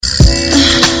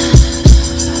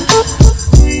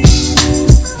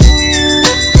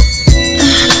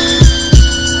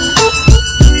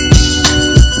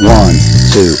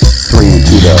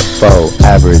Bo,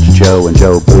 Average Joe, and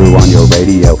Joe Boo on your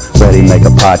radio. Ready, make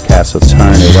a podcast, so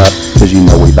turn it up, cause you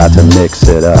know we about to mix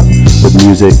it up. With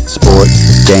music,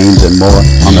 sports, games, and more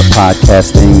on the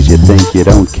podcast, things you think you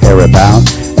don't care about.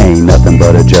 Ain't nothing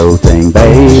but a Joe thing,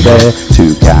 baby.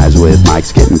 Two guys with mics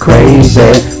getting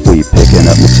crazy. We picking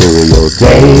up material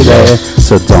daily,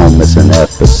 so don't miss an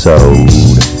episode.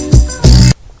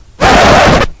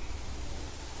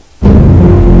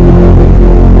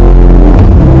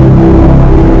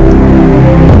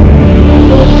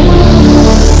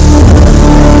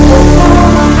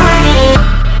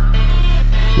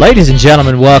 Ladies and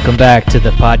gentlemen, welcome back to the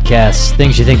podcast,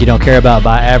 Things You Think You Don't Care About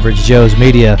by Average Joe's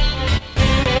Media.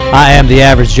 I am the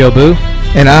Average Joe Boo.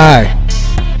 And I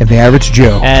am the Average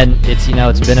Joe. And it's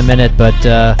been a minute, but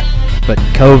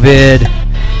COVID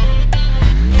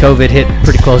hit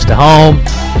pretty close to home.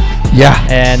 Yeah.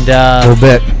 And a little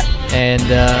bit. And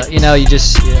you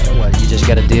just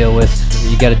got to deal with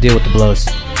the blows.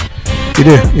 You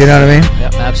do. You know what I mean?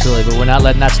 Yep, absolutely. But we're not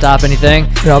letting that stop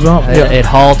anything. No. It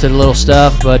halted a little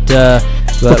stuff, but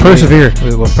we're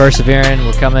persevering. We're persevering.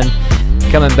 We're coming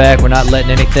back. We're not letting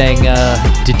anything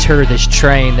deter this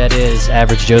train that is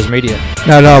Average Joe's Media.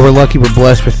 No, we're lucky. We're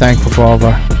blessed. We're thankful for all of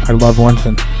our loved ones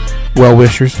and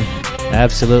well-wishers.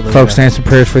 Absolutely. Folks, stand some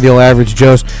prayers for the old Average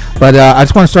Joes. But I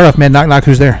just want to start off, man. Knock, knock.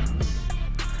 Who's there?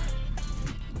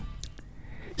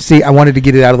 See, I wanted to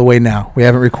get it out of the way now. We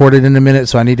haven't recorded in a minute,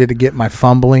 so I needed to get my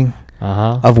fumbling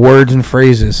of words and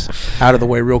phrases out of the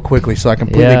way real quickly, so I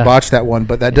completely botched that one,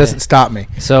 but that doesn't stop me.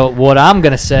 So what I'm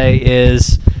going to say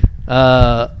is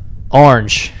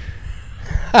orange.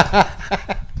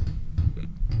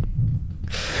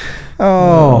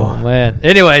 Oh, man.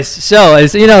 Anyways, so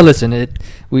as you know, listen,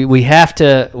 we have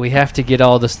to get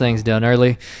all these things done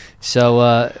early,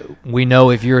 so we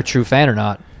know if you're a true fan or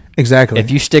not. Exactly. If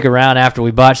you stick around after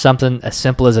we botch something as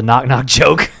simple as a knock-knock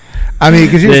joke, I mean,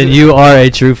 then you are a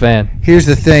true fan. Here's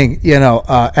the thing,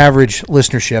 average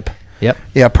listenership. Yep.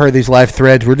 Yeah, per these live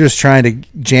threads, we're just trying to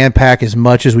jam-pack as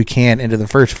much as we can into the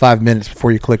first 5 minutes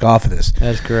before you click off of this.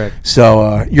 That's correct.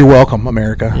 So you're welcome,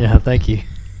 America. Yeah, thank you.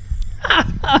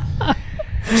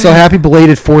 So happy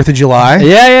belated 4th of July.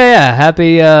 Yeah.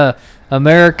 Happy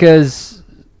America's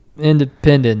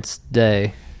Independence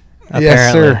Day. Apparently.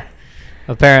 Yes, sir.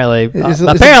 Apparently, It's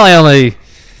only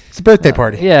it's a birthday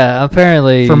party. Yeah,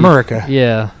 apparently for America.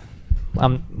 Yeah,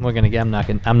 I'm not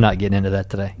getting into that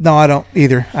today. No, I don't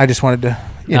either. I just wanted to.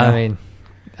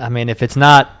 I mean, if it's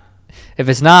not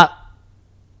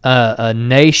a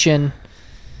national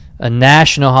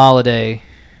holiday,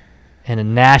 and a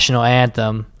national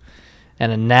anthem,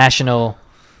 and a national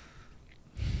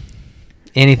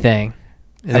anything,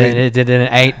 then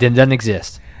it doesn't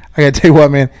exist. I gotta tell you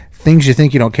what, man. Things you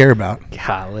think you don't care about.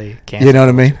 Golly, you know what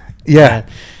I mean? Yeah.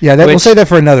 We'll say that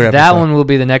for another episode. That one will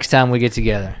be the next time we get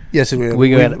together. Yes, it will.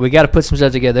 We got to put some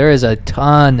stuff together. There's a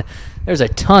ton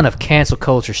of cancel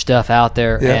culture stuff out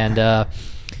there,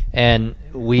 and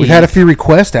we've had a few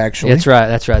requests actually. That's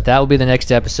right. That will be the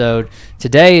next episode.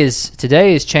 Today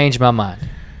is Change My Mind.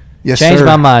 Yes, Change sir.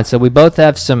 My Mind. So we both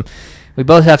have some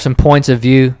points of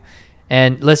view,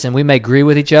 and listen, we may agree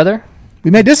with each other.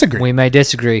 We may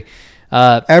disagree.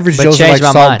 Average Joe's like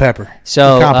salt and pepper.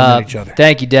 So we compliment each other.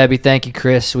 Thank you, Debbie. Thank you,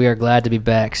 Chris. We are glad to be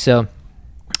back. So,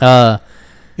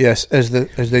 yes, as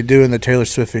they do in the Taylor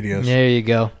Swift videos. There you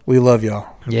go. We love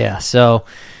y'all. Yeah. So,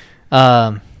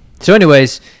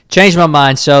 anyways, change my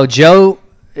mind. So, Joe,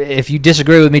 if you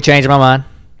disagree with me, change my mind.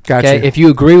 Gotcha. Okay. If you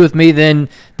agree with me, then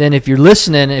if you're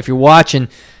listening, if you're watching,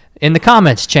 in the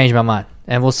comments, change my mind,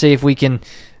 and we'll see if we can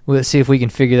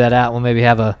figure that out. We'll maybe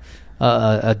have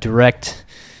a direct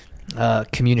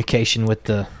communication with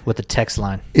the text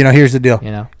line. Here's the deal.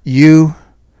 You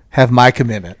have my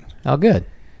commitment. Oh, good.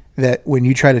 That when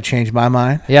you try to change my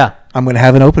mind, I'm going to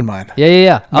have an open mind.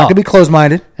 Yeah. I'm not going to be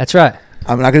closed-minded. That's right.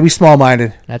 I'm not going to be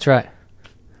small-minded. That's right.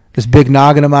 This big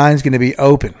noggin of mine is going to be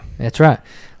open. That's right.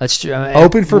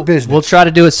 Open for business. We'll try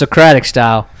to do it Socratic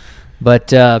style,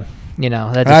 but I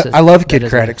love Kid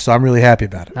Craddock, so I'm really happy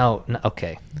about it. Oh, no,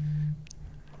 okay.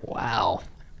 Wow.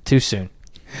 Too soon.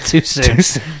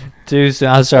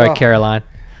 I'm sorry, Caroline.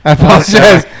 I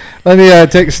apologize. Let me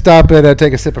take a stop and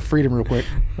take a sip of freedom real quick.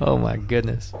 Oh, my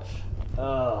goodness.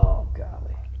 Oh,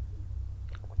 golly.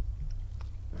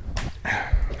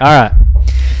 All right.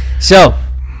 So,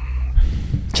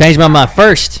 change my mind.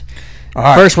 First,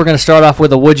 we're going to start off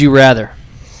with a would you rather.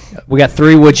 We got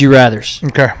 3 would you rathers.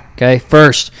 Okay.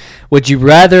 First, would you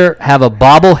rather have a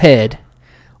bobble head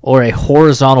or a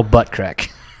horizontal butt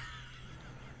crack?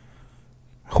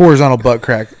 Horizontal butt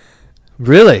crack.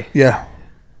 Really? Yeah.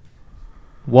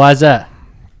 Why is that?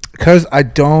 Because I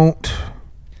don't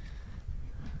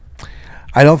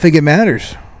I don't think it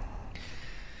matters.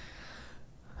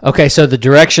 Okay, so the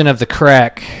direction of the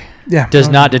crack does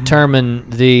not determine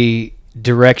the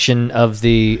direction of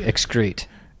the excrete.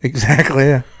 Exactly,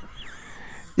 yeah.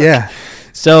 Yeah.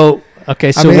 So,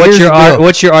 okay, so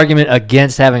what's your argument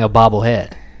against having a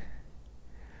bobblehead?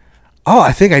 Oh,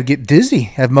 I think I'd get dizzy,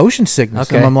 have motion sickness.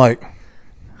 Okay. And I'm like...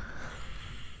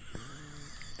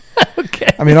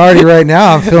 Okay. I mean, already right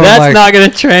now I'm feeling That's not going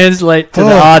to translate to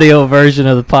the audio version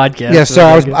of the podcast. Yeah,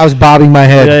 sorry, I was bobbing my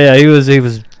head. Yeah, he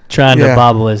was trying to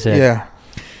bobble his head. Yeah.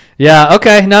 Yeah,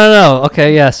 okay. No.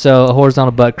 Okay, yeah, so a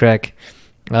horizontal butt crack.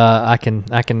 I can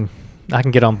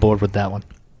get on board with that one.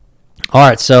 All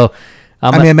right, so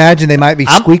I mean, imagine they might be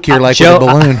squeakier like Joe, with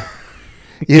a balloon.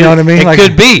 You know what I mean? It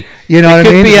could be. You know what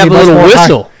I mean? It could be have a little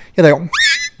whistle.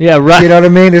 Yeah, right. You know what I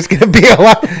mean? It's gonna be a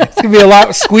lot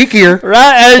squeakier.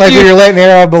 Right, like when you're letting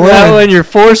air out of a balloon. Right when you're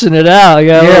forcing it out, you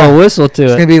got a little whistle to it.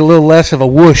 It's gonna be a little less of a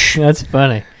whoosh. That's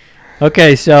funny.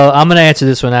 Okay, so I'm gonna answer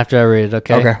this one after I read it.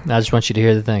 Okay. I just want you to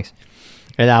hear the things,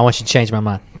 and I want you to change my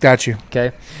mind. Got you.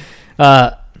 Okay.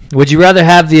 Would you rather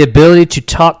have the ability to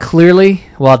talk clearly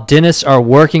while dentists are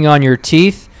working on your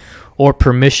teeth, or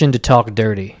permission to talk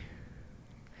dirty?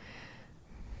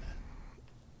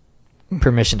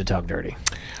 Permission to talk dirty.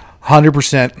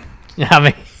 100%. I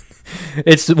mean,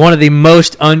 it's one of the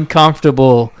most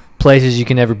uncomfortable places you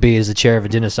can ever be is the chair of a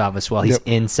dentist's office while he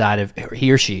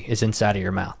or she is inside of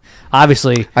your mouth.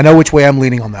 Obviously, I know which way I'm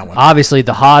leaning on that one. Obviously,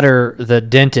 the hotter the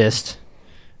dentist,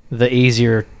 the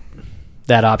easier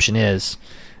that option is.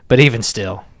 But even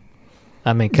still,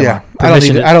 I mean, come on.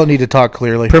 I don't need to talk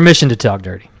clearly. Permission to talk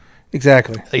dirty.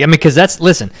 Exactly. I mean, because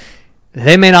listen,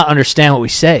 they may not understand what we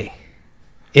say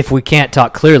if we can't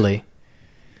talk clearly.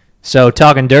 So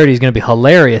talking dirty is going to be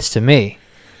hilarious to me,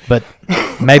 but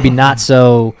maybe not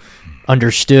so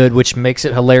understood, which makes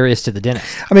it hilarious to the dentist.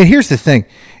 I mean, here's the thing.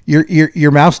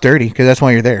 Your mouth's dirty because that's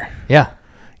why you're there. Yeah.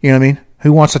 You know what I mean?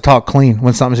 Who wants to talk clean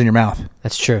when something's in your mouth?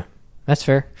 That's true. That's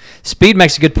fair. Speed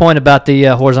makes a good point about the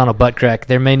horizontal butt crack.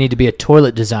 There may need to be a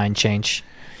toilet design change.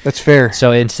 That's fair.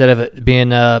 So instead of it being,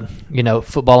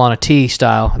 football on a tee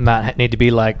style, it might need to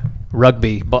be like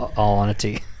rugby ball on a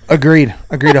tee. Agreed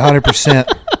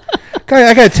 100%.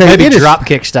 I got to tell you. Maybe drop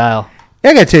kick style.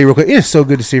 I got to tell you real quick. It is so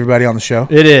good to see everybody on the show.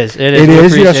 It is.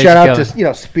 Shout out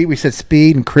to Speed. We said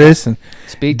Speed and Chris and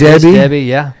Speed, Debbie. Debbie,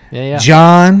 yeah.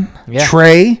 John,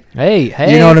 Trey.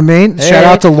 Hey. You know what I mean? Hey, shout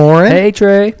out to Lauren. Hey,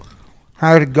 Trey.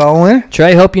 How's it going?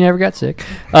 Trey, hope you never got sick.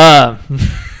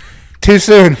 Too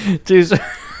soon. Too soon.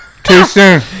 Too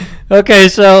soon. Okay,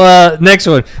 so next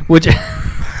one. Would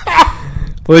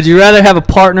you rather have a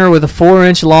partner with a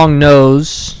 4-inch long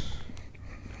nose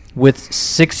with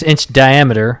 6-inch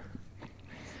diameter,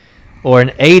 or an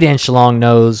 8-inch long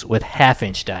nose with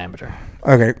 1/2-inch diameter?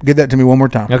 Okay, get that to me one more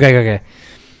time. Okay.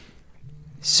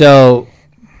 So,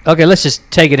 let's just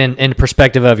take it in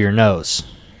perspective of your nose.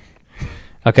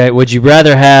 Okay, would you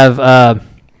rather have...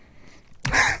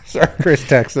 Sorry, Chris,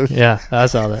 Texas. Yeah, I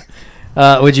saw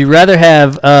that. Would you rather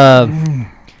have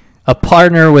a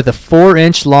partner with a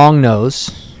 4-inch long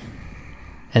nose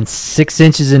and 6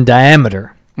 inches in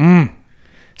diameter?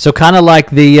 So kind of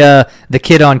like the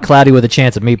kid on Cloudy with a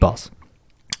Chance of Meatballs.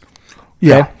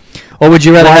 Yeah. Okay? Or would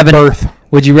you rather have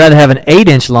an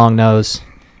 8-inch long nose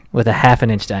with a 1/2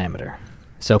 inch diameter?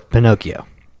 So Pinocchio.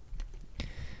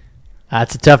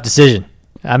 That's a tough decision.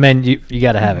 I mean, you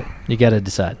got to have it. You got to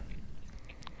decide,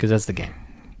 because that's the game.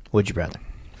 Would you rather?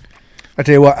 I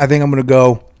tell you what, I think I'm going to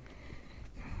go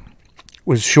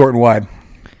with short and wide.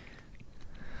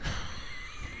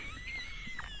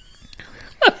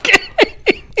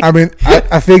 Okay. I mean,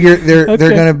 I figure they're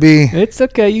going to be. It's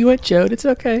okay. You went chode. It's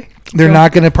okay. They're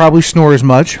not going to probably snore as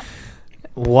much.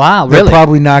 Wow, really? They're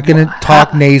probably not going to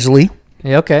talk nasally.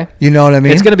 Yeah, okay. You know what I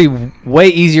mean? It's going to be way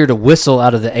easier to whistle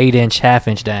out of the 8-inch,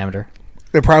 1/2-inch diameter.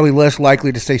 They're probably less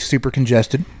likely to stay super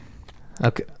congested.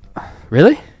 Okay.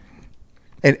 Really?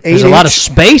 There's a lot of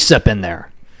space up in there.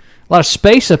 A lot of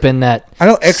space up in that. I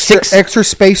know, extra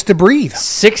space to breathe.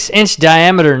 6-inch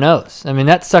diameter nose. I mean,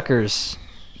 that sucker's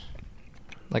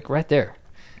like right there.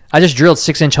 I just drilled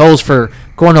 6-inch holes for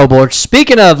cornhole boards.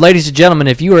 Speaking of, ladies and gentlemen,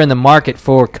 if you are in the market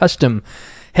for custom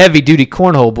heavy-duty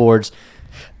cornhole boards,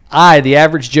 the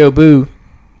average Joe Boo,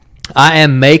 I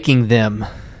am making them.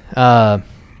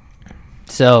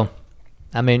 So,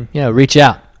 I mean, reach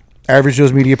out. Average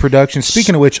Joe's Media Production.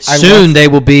 Speaking of which, they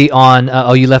will be on.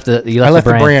 You left the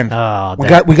brand. Oh,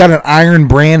 we got an iron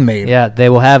brand made. Yeah, they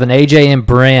will have an AJM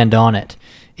brand on it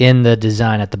in the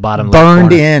design at the bottom.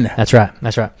 Burned in. That's right.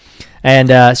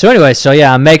 And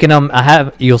I'm making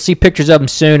them. You'll see pictures of them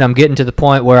soon. I'm getting to the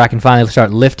point where I can finally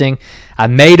start lifting. I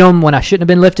made them when I shouldn't have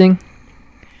been lifting.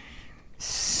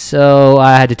 So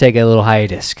I had to take a little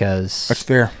hiatus because that's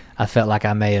fair. I felt like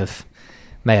I may have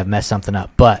messed something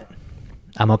up, but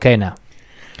I'm okay now.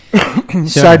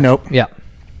 Side note. Yeah.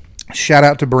 Shout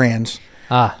out to Brands.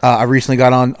 I recently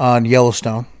got on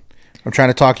Yellowstone. I'm trying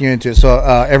to talk you into it. So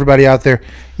everybody out there,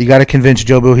 you got to convince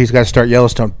Jobu he's got to start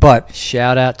Yellowstone. But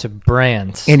shout out to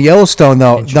Brands. In Yellowstone,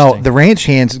 though, no, the ranch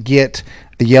hands get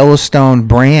the Yellowstone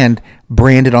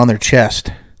branded on their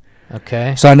chest.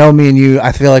 Okay. So I know me and you,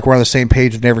 I feel like we're on the same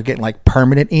page of never getting like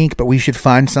permanent ink, but we should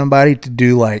find somebody to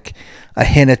do like a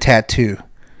henna tattoo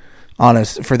on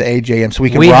us for the AJM so we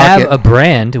can rock it. We have a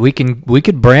brand. We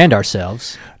could brand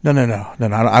ourselves. No.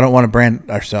 I don't want to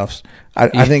brand ourselves. I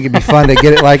think it'd be fun to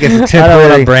get it like as a temporary. I don't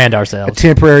want to brand ourselves. A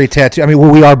temporary tattoo. I mean,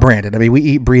 well, we are branded. I mean, we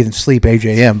eat, breathe, and sleep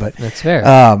AJM, but that's fair.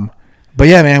 But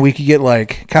yeah, man, we could get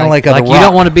like kind of like you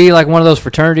don't want to be like one of those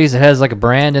fraternities that has like a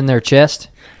brand in their chest.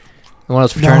 One of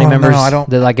those fraternity members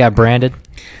that like got branded.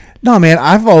 No, man,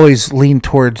 I've always leaned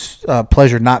towards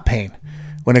pleasure, not pain,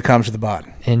 when it comes to the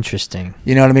body. Interesting.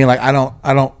 You know what I mean? Like I don't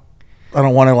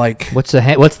want to like. What's the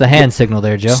hand signal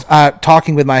there, Joe?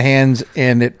 Talking with my hands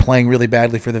and it playing really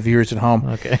badly for the viewers at home.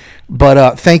 Okay.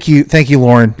 But thank you,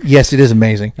 Lauren. Yes, it is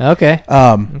amazing. Okay.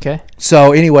 Okay.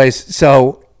 So, anyways,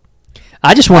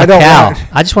 I just want a cow.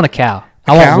 I just want a cow.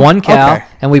 I want one cow,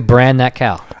 and we brand that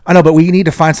cow. I know, but we need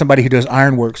to find somebody who does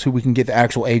ironworks who we can get the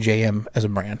actual AJM as a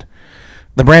brand.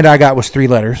 The brand I got was 3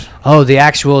 letters. Oh, the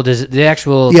actual thing.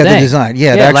 The design.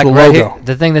 Yeah, the actual like logo. Right here,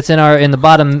 the thing that's in the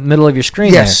bottom middle of your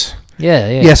screen. Yes.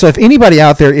 There. Yeah. So if anybody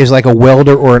out there is like a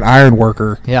welder or an iron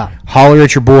worker, holler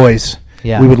at your boys.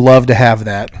 Yeah. We would love to have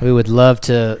that. We would love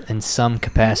to, in some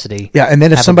capacity. Yeah, and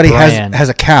then if somebody has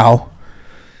a cow,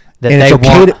 that and it's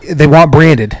okay they want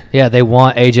branded. Yeah, they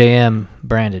want AJM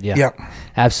branded. Yeah. Yep.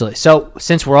 Absolutely. So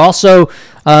since we're also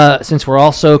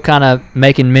kind of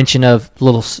making mention of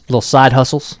little side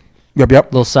hustles. Yep.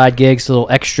 Little side gigs, little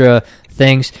extra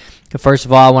things. First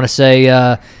of all, I want to say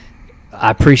I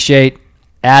appreciate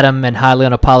Adam and Highly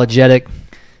Unapologetic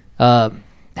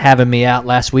having me out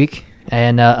last week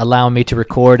and allowing me to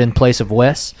record in place of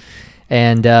Wes.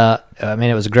 And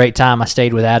it was a great time. I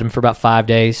stayed with Adam for about 4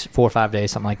 or 5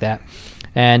 days, something like that.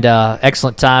 And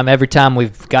excellent time. Every time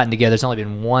we've gotten together, there's only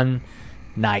been one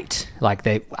night. Like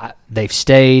they've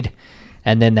stayed,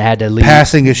 and then they had to leave.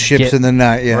 Passing as ships in the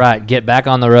night, yeah. Right, get back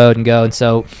on the road and go. And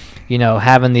so,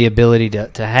 having the ability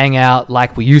to hang out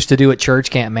like we used to do at church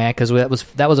camp, man, because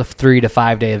that was a 3 to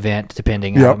 5 day event,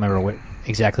 depending. Yep. I don't remember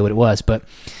exactly what it was, but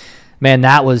man,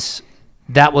 that was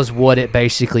what it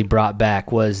basically brought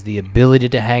back, was the ability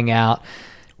to hang out,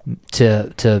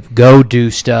 to go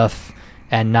do stuff,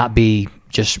 and not be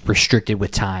just restricted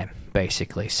with time,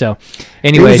 basically. So,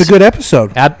 anyways, it was a good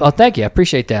episode. Thank you. I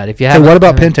appreciate that. If you have, what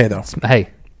about Pente though? Hey,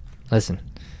 listen,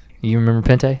 you remember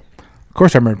Pente? Of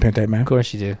course, I remember Pente, man. Of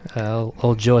course you do.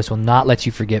 Old Joyce will not let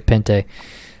you forget Pente,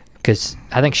 because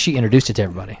I think she introduced it to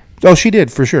everybody. Oh, she did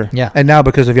for sure. Yeah. And now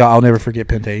because of y'all, I'll never forget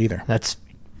Pente either.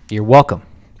 You're welcome.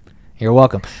 You're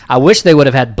welcome. I wish they would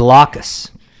have had Block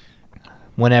Us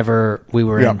whenever we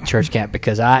were in church camp,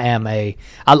 because I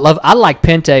like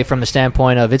Pente from the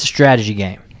standpoint of it's a strategy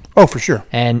game. Oh, for sure.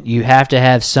 And you have to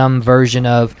have some version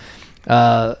of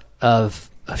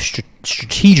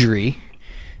strategery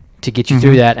to get you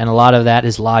through that, and a lot of that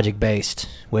is logic based.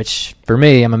 Which for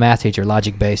me, I'm a math teacher.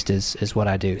 Logic based is what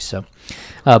I do. So,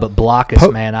 but Block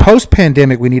Us, man. Post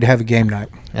pandemic, we need to have a game night.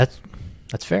 That's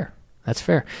fair. That's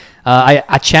fair.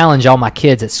 I challenge all my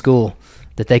kids at school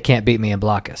that they can't beat me in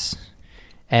Block Us,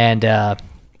 and I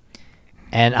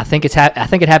think it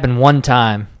happened one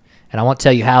time, and I won't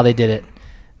tell you how they did it,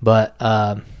 but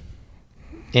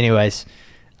anyways,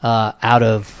 out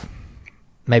of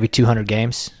maybe 200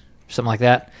 games, something like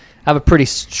that, I have a pretty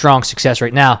strong success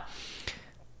rate. Now,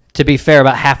 to be fair,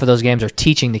 about half of those games are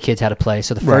teaching the kids how to play.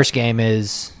 So the first game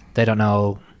is they don't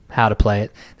know how to play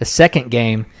it. The second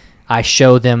game, I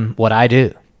show them what I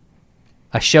do.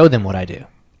 And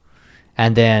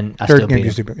then I still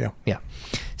beat them. Yeah.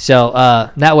 So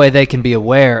that way they can be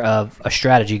aware of a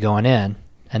strategy going in,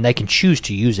 and they can choose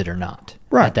to use it or not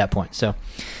at that point. So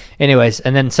anyways,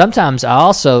 and then sometimes I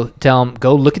also tell them,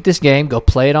 go look at this game, go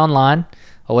play it online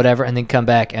or whatever, and then come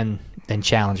back and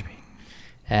challenge me.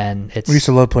 And we used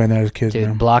to love playing that as kids. Dude,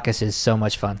 man. Block Us is so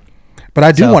much fun. But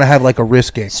I do want to have like a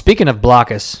risk game. Speaking of Block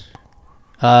Us,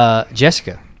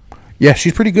 Jessica. Yeah,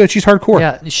 she's pretty good. She's hardcore.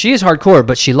 Yeah, she is hardcore,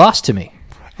 but she lost to me.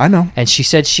 I know. And she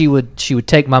said she would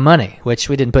take my money, which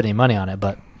we didn't put any money on it,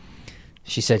 but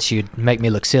she said she would make me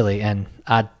look silly, and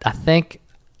I think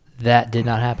that did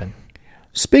not happen.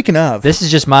 Speaking of, this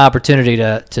is just my opportunity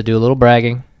to do a little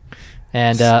bragging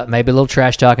and maybe a little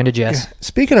trash talking to Jess. Yeah.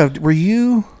 Speaking of,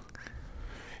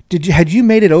 Had you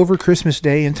made it over Christmas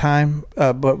Day in time?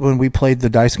 But when we played the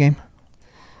dice game,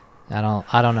 I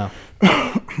don't know.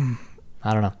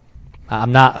 I don't know.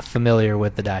 I'm not familiar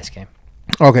with the dice game.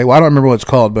 Okay, well I don't remember what it's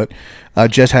called, but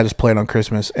Jess had us play it on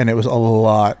Christmas, and it was a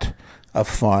lot of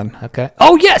fun. Okay.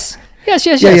 Oh yes. Yes.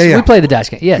 Yeah. We played the dice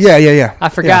game. Yes. Yeah. I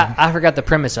forgot the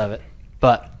premise of it,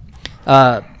 but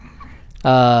what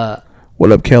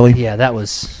up, Kelly? Yeah, that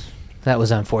was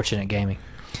unfortunate gaming.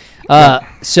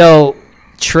 So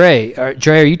Trey,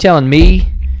 are you telling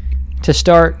me to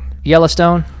start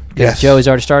Yellowstone? Because yes. Joey's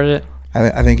already started it.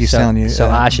 I think he's telling you. So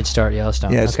I should start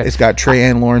Yellowstone. Yeah, it's got Trey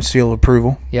and Lauren's seal of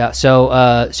approval. Yeah.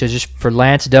 So just for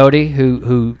Lance Doty,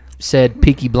 who said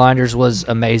Peaky Blinders was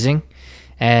amazing,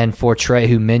 and for Trey,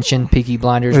 who mentioned Peaky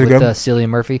Blinders with Cillian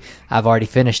Murphy, I've already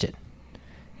finished it.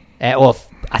 Well,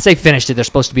 I say finished it. There's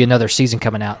supposed to be another season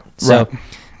coming out. So,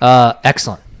 right.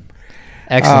 Excellent.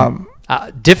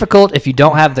 Difficult if you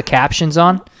don't have the captions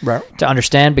on to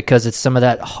understand, because it's some of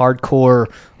that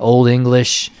hardcore Old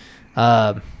English.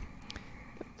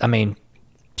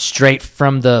 Straight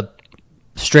from the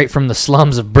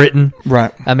slums of Britain.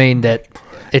 Right. I mean that.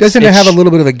 Doesn't it have a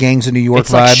little bit of a Gangs of New York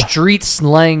vibe? Like street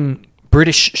slang,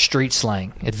 British street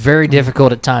slang. It's very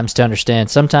difficult at times to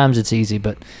understand. Sometimes it's easy,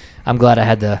 but I'm glad I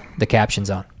had the captions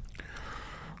on.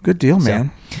 Good deal,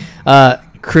 man.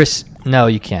 Chris, no,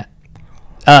 you can't.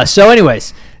 So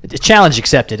anyways, challenge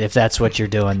accepted if that's what you're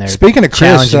doing there. Speaking of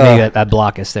Chris, challenging me, I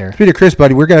block us there. Speaking of Chris,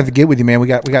 buddy, we're gonna have to get with you, man. We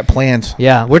got plans.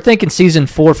 Yeah, we're thinking season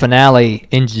 4 finale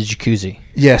in the jacuzzi.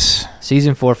 Yes,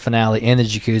 season 4 finale in the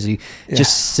jacuzzi. Yeah.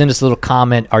 Just send us a little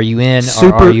comment. Are you in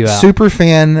or are you out? Super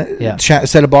fan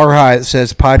set a bar high that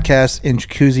says podcast in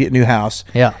jacuzzi at new house.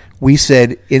 Yeah, we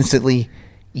said instantly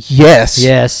yes.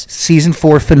 Season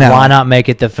 4 finale. Why not make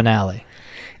it the finale?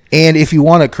 And if you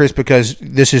want to, Chris, because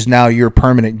this is now your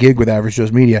permanent gig with Average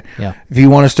Joe's Media, if you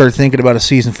want to start thinking about a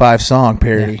season 5 song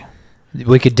parody,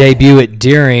 we could debut it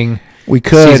during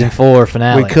season 4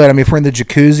 finale. We could. I mean, if we're in the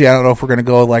jacuzzi, I don't know if we're going to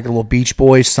go like a little Beach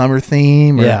Boys summer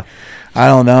theme. Or, I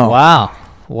don't know. Wow.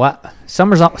 What?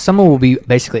 Summer will be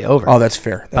basically over. Oh, that's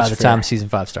fair. By the time season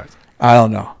 5 starts. I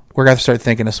don't know. We're going to have to start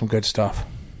thinking of some good stuff.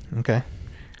 Okay.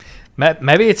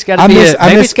 Maybe it's got to be.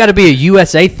 It's got to be a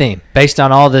USA theme based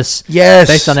on all this. Yes.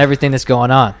 Based on everything that's going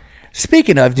on.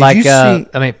 Speaking of, did you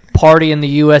see? Party in the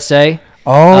USA.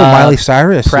 Oh, Miley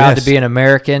Cyrus. Proud to be an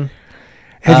American.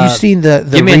 Have you seen the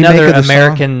give me remake another of the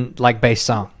American based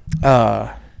song?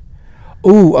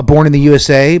 Born in the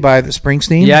USA by the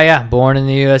Springsteen. Yeah, Born in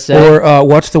the USA. Or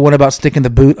what's the one about sticking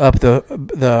the boot up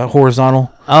the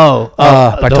horizontal?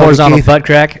 By the horizontal Keith. butt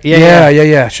crack.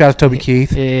 Yeah. Shout out to Toby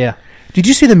Keith. Yeah. Did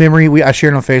you see the memory I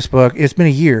shared on Facebook? It's been a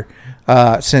year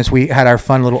since we had our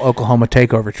fun little Oklahoma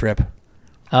takeover trip.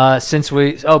 Because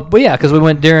we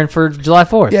went during for July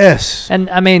 4th. Yes.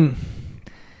 And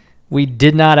we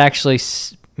did not actually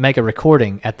make a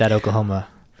recording at that Oklahoma.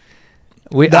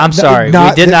 We did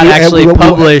not actually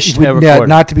publish a recording. Yeah,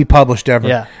 not to be published ever.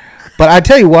 Yeah. But I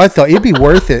tell you what, though, it'd be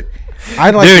worth it.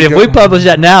 If we published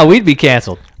that now, we'd be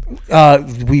canceled.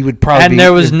 We would probably. And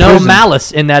there was no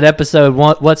malice in that episode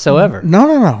whatsoever.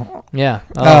 No. Yeah.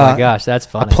 Oh my gosh, that's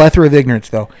funny. A plethora of ignorance,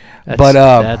 though.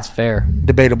 That's fair.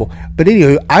 Debatable. But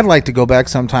anyway, I'd like to go back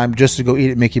sometime just to go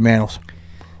eat at Mickey Mantle's.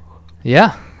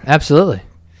 Yeah, absolutely.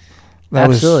 That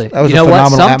was a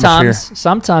phenomenal what?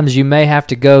 Sometimes you may have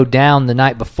to go down the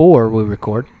night before we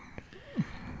record,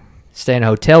 stay in a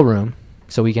hotel room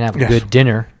so we can have a good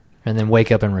dinner, and then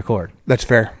wake up and record. That's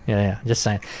fair. Yeah, just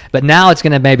saying. But now it's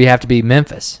going to maybe have to be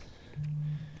Memphis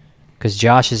because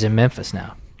Josh is in Memphis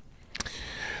now.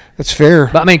 That's fair.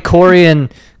 But Corey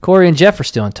and Jeff are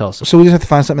still in Tulsa. So we just have to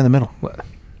find something in the middle. Well,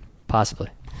 possibly.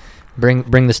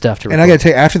 Bring the stuff to record. And I got to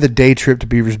tell you, after the day trip to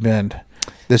Beavers Bend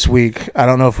this week, I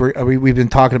don't know if we've been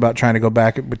talking about trying to go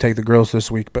back and take the girls this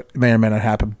week, but it may or may not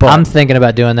happen. But I'm thinking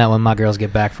about doing that when my girls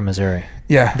get back from Missouri.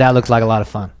 Yeah, that looks like a lot of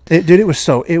fun.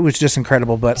 It was just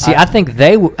incredible. But see, I think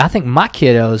my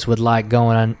kiddos would like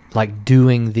going on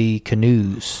doing the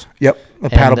canoes. Yep, the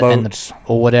paddle boats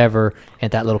or whatever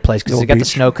at that little place because they got the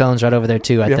snow cones right over there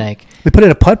too. I think they put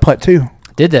in a putt too.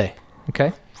 Did they?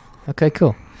 Okay,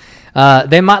 cool.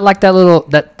 They might like that little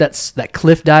that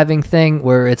cliff diving thing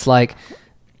where it's like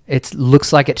it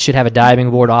looks like it should have a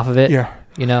diving board off of it.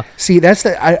 Yeah, See, that's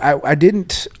I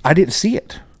didn't see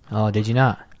it. Oh, did you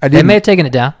not? They may have taken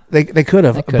it down. They could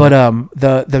have, but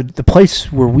the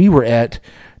place where we were at,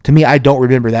 to me, I don't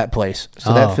remember that place,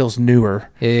 so that feels newer.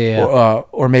 Yeah.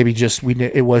 Or maybe just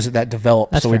it wasn't that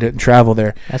developed, That's so fair. we didn't travel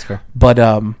there. That's fair. But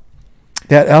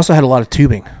that also had a lot of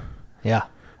tubing. Yeah.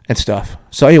 and stuff.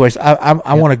 So, anyways,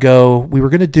 I want to go. We were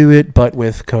going to do it, but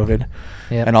with COVID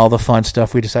and all the fun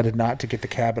stuff, we decided not to get the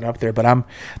cabin up there. But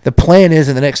the plan is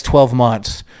in the next 12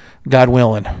 months, God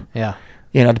willing. Yeah.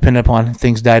 Depending upon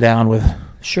things die down with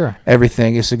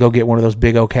everything, is to go get one of those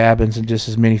big old cabins and just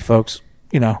as many folks,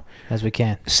 as we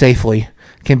can safely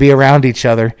can be around each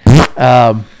other.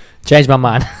 Changed my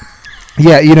mind.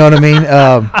 Yeah, you know what I mean.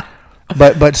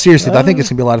 But seriously, I think it's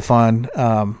gonna be a lot of fun.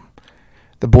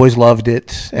 The boys loved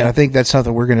it, and I think that's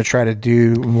something we're gonna try to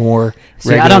do more.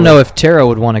 See, I don't know if Tara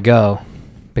would want to go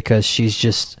because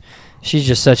she's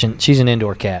an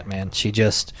indoor cat, man. She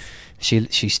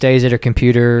stays at her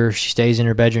computer. She stays in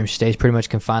her bedroom. She stays pretty much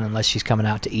confined unless she's coming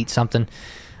out to eat something.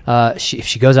 If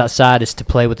she goes outside, it's to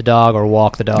play with the dog or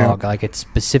walk the dog. Yeah. Like, it's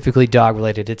specifically dog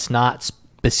related. It's not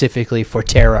specifically for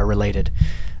Tara related,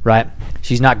 right?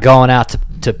 She's not going out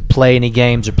to play any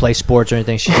games or play sports or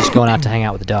anything. She's just going out to hang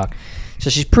out with the dog. So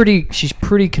she's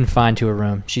pretty confined to her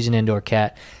room. She's an indoor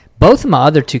cat. Both of my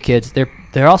other two kids,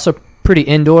 they're also pretty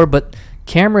indoor, but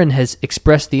Cameron has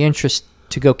expressed the interest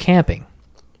to go camping.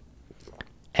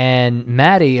 And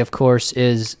Maddie, of course,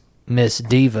 is Miss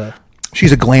Diva.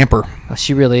 She's a glamper.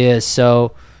 She really is.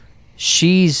 So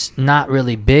she's not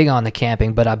really big on the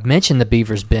camping, but I've mentioned the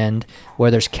Beaver's Bend,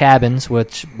 where there's cabins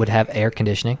which would have air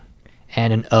conditioning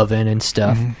and an oven and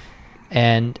stuff. Mm-hmm.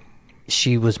 And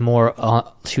she was more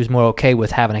okay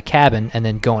with having a cabin and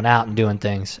then going out and doing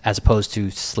things as opposed to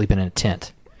sleeping in a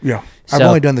tent. Yeah, I've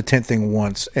only done the tent thing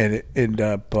once, and it ended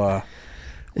up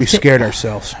we scared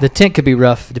ourselves. The tent could be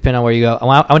rough depending on where you go.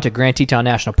 I went to Grand Teton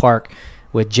National Park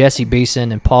with Jesse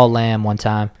Beeson and Paul Lamb one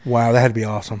time. Wow, that had to be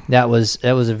awesome. That was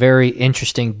a very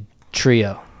interesting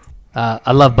trio.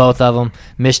 I love both of them.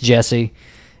 Miss Jesse,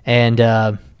 and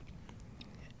that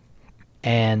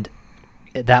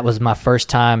was my first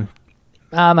time.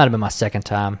 It might have been my second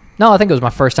time. No, I think it was my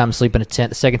first time sleeping in a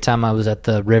tent. The second time I was at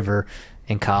the river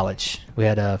in college. We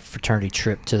had a fraternity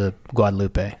trip to the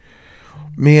Guadalupe.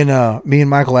 Me and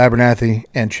Michael Abernathy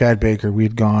and Chad Baker,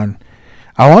 we'd gone.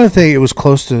 I want to think it was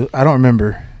close to, I don't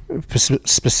remember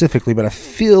specifically, but I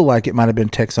feel like it might have been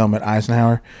Texoma at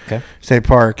Eisenhower State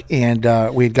Park. And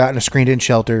we had gotten a screened-in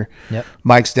shelter. Yep.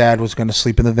 Mike's dad was going to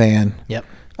sleep in the van. Yep.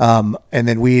 And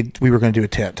then we were going to do a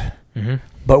tent. Mm-hmm.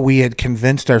 But we had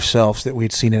convinced ourselves that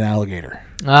we'd seen an alligator.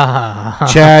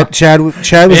 Chad was a Boy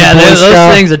Scout.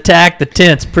 Those things attack the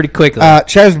tents pretty quickly.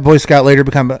 Chad was a Boy Scout, later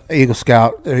become an Eagle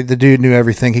Scout. The dude knew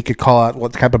everything. He could call out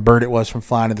what type of bird it was from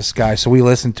flying in the sky, so we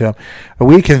listened to him. But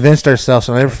we convinced ourselves,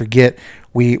 and I'll never forget,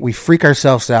 we freak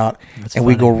ourselves out,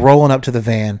 we go rolling up to the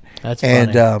van. That's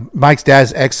funny. And Mike's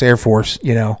dad's ex-Air Force,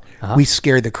 we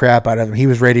scared the crap out of him. He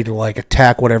was ready to,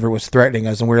 attack whatever was threatening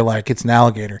us, and we were like, it's an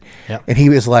alligator. Yep. And he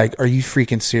was like, are you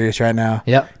freaking serious right now?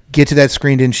 Yep. Get to that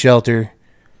screened-in shelter.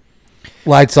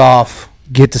 Lights off,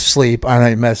 get to sleep. I'm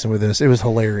not messing with this. It was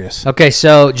hilarious. Okay,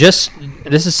 so this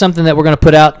is something that we're going to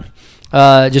put out,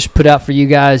 for you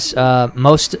guys.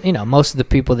 Most of the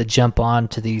people that jump on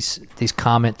to these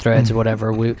comment threads or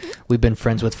whatever, we've been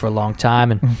friends with for a long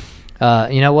time. And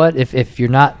you know what? If you're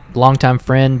not a longtime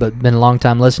friend but been a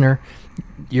longtime listener,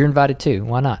 you're invited too.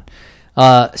 Why not?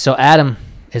 So Adam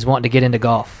is wanting to get into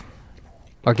golf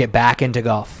or get back into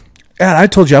golf. Yeah, I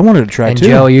told you I wanted to try too.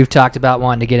 And Joe, you've talked about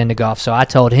wanting to get into golf. So I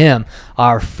told him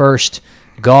our first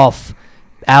golf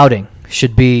outing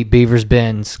should be Beaver's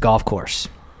Bend's golf course.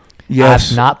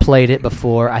 Yes. I've not played it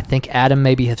before. I think Adam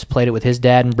maybe has played it with his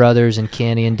dad and brothers and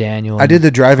Kenny and Daniel. I did the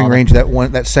driving range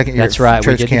that second year. That's right.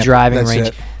 We did camp. The driving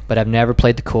range, but I've never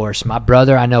played the course. My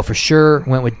brother, I know for sure,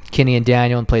 went with Kenny and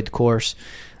Daniel and played the course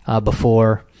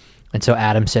before. And so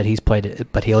Adam said he's played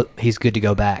it, but he's good to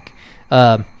go back.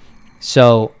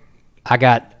 So I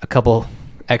got a couple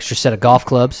extra set of golf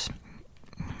clubs.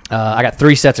 I got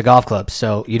 3 sets of golf clubs,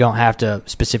 so you don't have to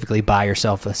specifically buy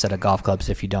yourself a set of golf clubs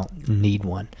if you don't need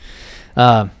one.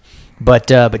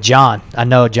 But John, I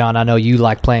know you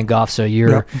like playing golf, so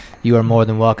you are more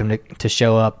than welcome to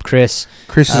show up. Chris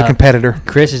is a competitor.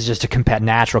 Chris is just a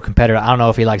natural competitor. I don't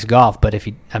know if he likes golf, but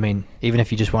even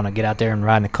if you just want to get out there and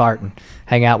ride in the cart and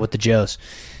hang out with the Joes,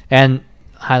 and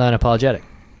highly unapologetic.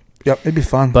 Yep, it'd be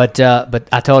fun. But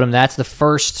I told him that's the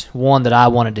first one that I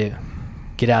want to do.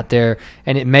 Get out there,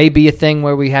 and it may be a thing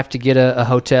where we have to get a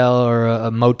hotel or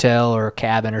a motel or a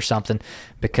cabin or something,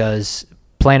 because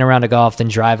playing around a golf then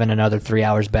driving another 3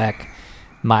 hours back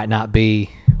might not be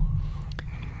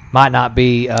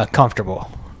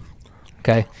comfortable.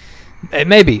 Okay, it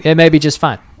may be just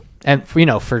fine, and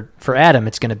for Adam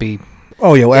it's going to be.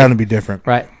 Oh yeah, well, Adam would be different,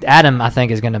 right? Adam, I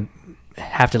think, is going to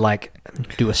have to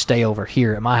do a stay over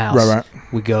here at my house. Right.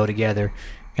 We go together,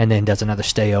 and then does another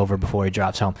stay over before he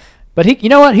drives home. But you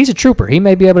know what? He's a trooper. He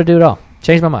may be able to do it all.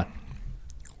 Changed my mind.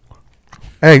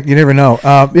 Hey, you never know.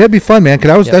 It'd be fun, man.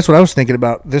 Because that's what I was thinking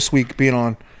about this week, being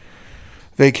on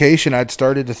vacation. I'd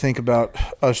started to think about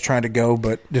us trying to go,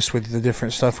 but just with the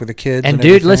different stuff with the kids. And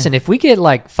dude, listen, if we get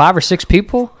like 5 or 6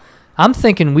 people, I'm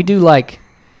thinking we do like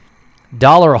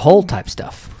 $1 a hole type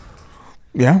stuff.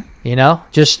 Yeah. You know,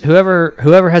 just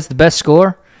whoever has the best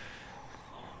score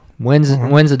wins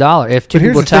 $1. If 2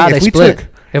 people tie, they split.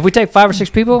 If we take 5 or 6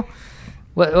 people,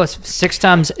 what's 6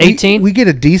 times 18? We get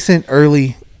a decent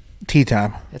early tea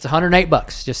time. It's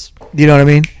 $108. Just, you know what I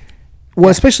mean? Well,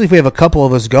 especially if we have a couple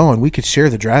of us going, we could share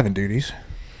the driving duties.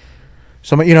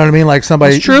 Somebody, you know what I mean? Like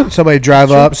somebody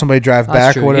drive up, somebody drive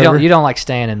back, or whatever. You don't like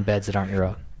staying in beds that aren't your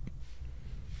own.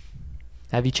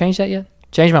 Have you changed that yet?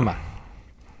 Changed my mind.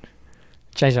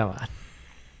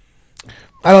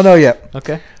 I don't know yet.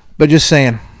 Okay. But just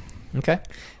saying. Okay.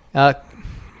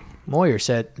 Moyer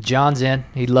said John's in.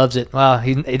 He loves it. Well,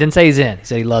 he didn't say he's in. He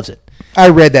said he loves it. I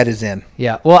read that as in.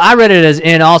 Yeah. Well, I read it as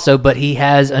in also, but he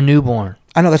has a newborn.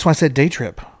 I know. That's why I said day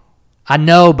trip. I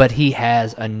know, but he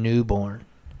has a newborn.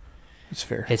 It's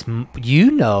fair.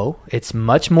 It's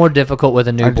much more difficult with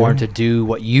a newborn to do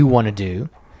what you want to do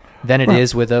than it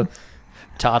is with a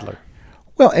toddler.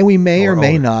 Well, and we may or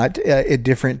may not,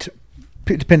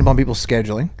 depending upon people's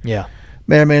scheduling. Yeah.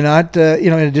 May or may not,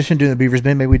 in addition to doing the Beavers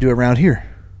Bend, maybe we do it around here.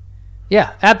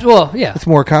 Yeah. Well, yeah. It's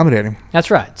more accommodating.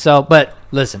 That's right. So, but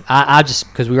listen, I just,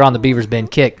 because we were on the Beavers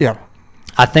Bend kick. Yeah.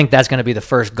 I think that's going to be the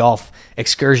first golf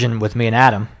excursion with me and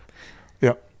Adam.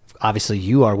 Yep. Obviously,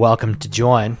 you are welcome to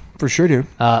join. For sure, dude.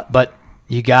 But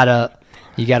you gotta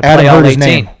play Adam all heard 18. His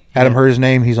name. Adam heard his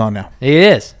name. He's on now. He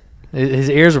is. His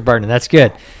ears are burning. That's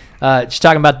good. Just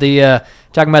talking about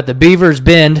the Beavers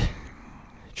Bend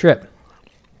trip.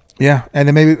 Yeah, and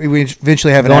then maybe we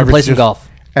eventually have an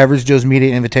Average Joe's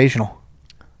Media Invitational.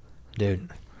 Dude,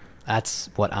 that's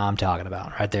what I'm talking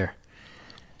about right there.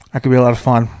 That could be a lot of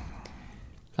fun.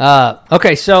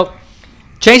 Okay, so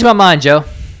change my mind, Joe.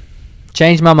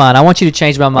 Change my mind. I want you to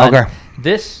change my mind. Okay.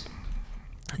 This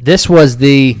was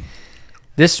the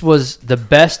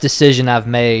best decision I've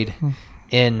made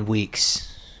in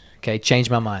weeks. Okay, change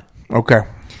my mind. Okay.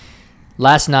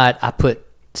 Last night I put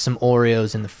some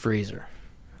Oreos in the freezer.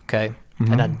 Okay,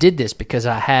 and I did this because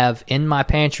I have in my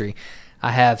pantry,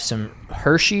 I have some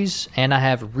Hershey's and I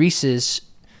have Reese's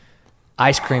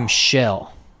ice cream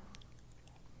shell.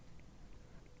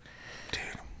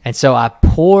 And so I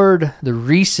poured the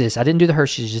Reese's. I didn't do the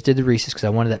Hershey's, just did the Reese's because I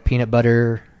wanted that peanut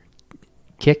butter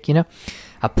kick, you know.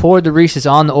 I poured the Reese's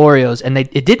on the Oreos, and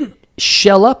it didn't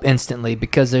shell up instantly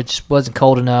because it just wasn't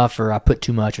cold enough or I put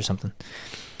too much or something.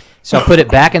 So I put it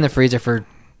back in the freezer for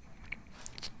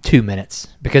 2 minutes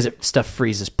because stuff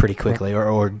freezes pretty quickly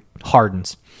or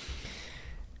hardens.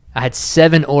 I had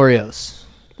 7 Oreos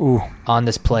on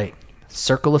this plate.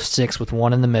 Circle of 6 with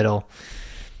one in the middle.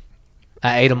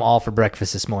 I ate them all for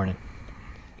breakfast this morning.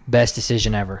 Best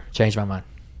decision ever. Changed my mind.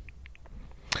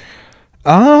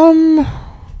 I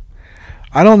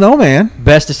don't know, man.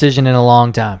 Best decision in a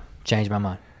long time. Changed my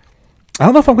mind. I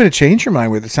don't know if I'm going to change your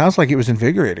mind with it. It sounds like it was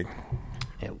invigorating.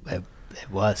 It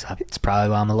was. It's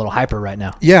probably why I'm a little hyper right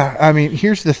now. Yeah, I mean,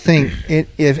 here's the thing.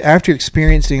 If after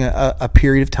experiencing a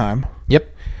period of time,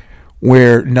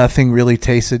 where nothing really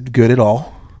tasted good at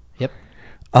all,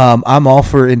 I'm all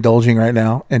for indulging right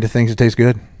now into things that taste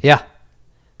good. Yeah.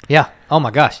 Oh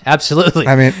my gosh, absolutely.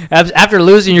 I mean, after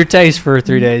losing your taste for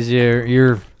 3 days,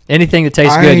 you're anything that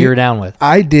tastes good, you're down with.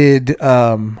 I did.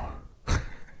 I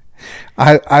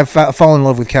fall in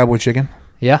love with cowboy chicken.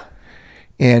 Yeah.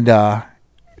 And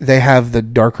they have the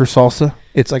darker salsa.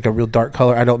 It's like a real dark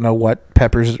color. I don't know what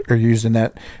peppers are used in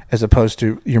that as opposed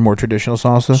to your more traditional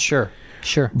salsa. Sure.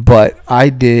 But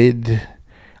I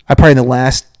probably in the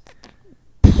last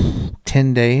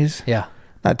 10 days. Yeah.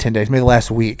 Not 10 days, maybe the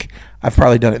last week. I've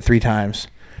probably done it 3 times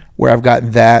where I've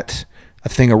gotten that, a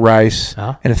thing of rice,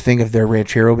 and a thing of their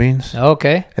ranchero beans.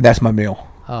 Okay. And that's my meal.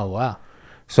 Oh, wow.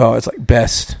 So it's like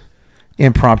best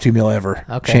impromptu meal ever.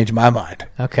 Okay. Changed my mind.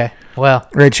 Okay. Well.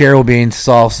 Ranchero beans,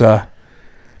 salsa,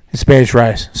 and Spanish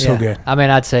rice. So good. I mean,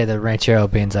 I'd say the ranchero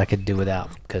beans I could do without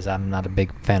because I'm not a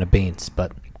big fan of beans.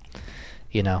 But,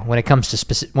 when it comes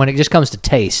to when it just comes to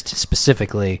taste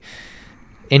specifically,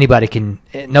 nobody's going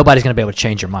to be able to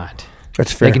change your mind.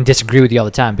 That's fair. They can disagree with you all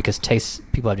the time because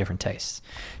people have different tastes.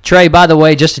 Trey, by the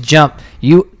way, just to jump,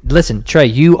 Trey,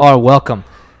 you are welcome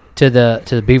to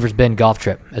the Beavers Bend golf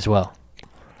trip as well.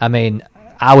 I mean,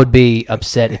 I would be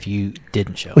upset if you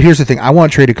didn't show. Well, here's the thing. I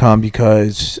want Trey to come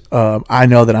because I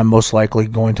know that I'm most likely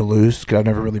going to lose because I've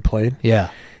never really played. Yeah.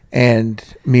 and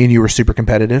me and you were super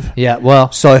competitive. Yeah,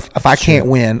 well, so if I can't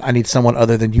win, I need someone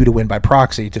other than you to win by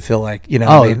proxy to feel like, you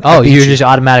know. You're just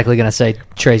automatically going to say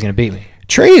Trey's going to beat me.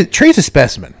 Trey's a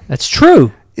specimen. That's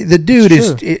true. The dude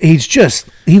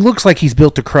he looks like he's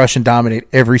built to crush and dominate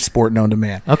every sport known to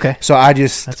man. Okay. So I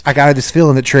got this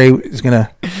feeling that Trey is going to.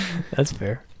 That's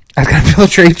fair. I got a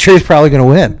feeling Trey's probably going to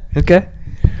win. Okay.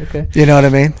 You know what I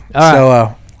mean? All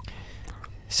right.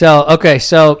 So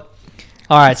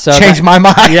all right. So change my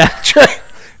mind. Yeah.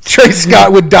 Trey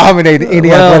Scott would dominate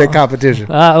any athletic competition.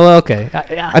 Okay.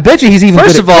 I bet you he's even.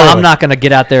 First of all, I'm not going to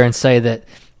get out there and say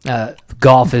that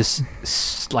golf is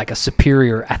like a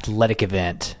superior athletic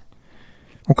event.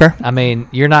 Okay. I mean,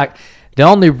 you're not. The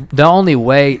only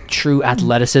way true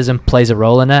athleticism plays a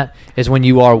role in that is when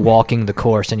you are walking the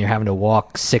course and you're having to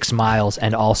walk 6 miles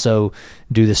and also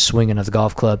do the swinging of the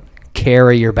golf club,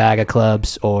 carry your bag of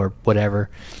clubs or whatever.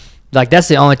 Like, that's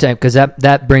the only time, because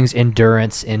that brings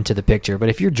endurance into the picture. But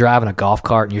if you're driving a golf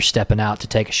cart and you're stepping out to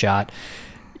take a shot,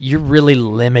 you're really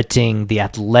limiting the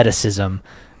athleticism.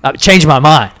 Change my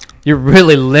mind. You're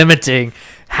really limiting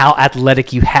how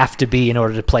athletic you have to be in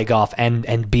order to play golf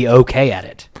and be okay at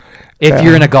it. If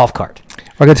you're in a golf cart.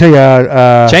 I can tell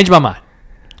you. Change my mind.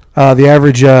 The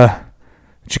average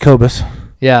Jacobus.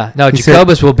 Yeah. No,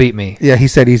 Jacobus will beat me. Yeah, he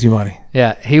said easy money.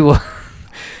 Yeah, he will.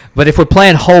 But if we're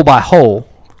playing hole by hole,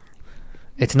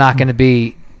 it's not going to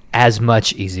be as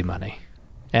much easy money.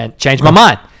 And change my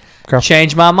mind. Okay.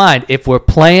 Change my mind. If we're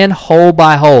playing hole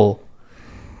by hole,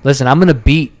 listen, I'm going to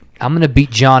beat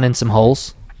John in some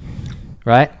holes,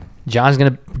 right? John's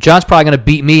probably going to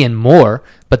beat me in more,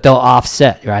 but they'll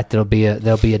offset, right? There'll be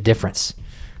a difference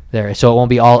there, so it won't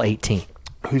be all 18.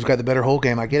 Who's got the better hole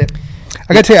game? I get it.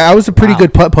 I got to tell you, I was a pretty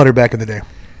good putter back in the day.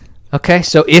 Okay,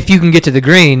 so if you can get to the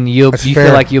green, you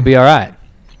feel like you'll be all right.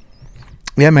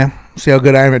 Yeah, man. See how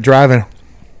good I am at driving.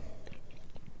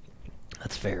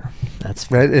 That's fair.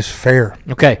 That is fair.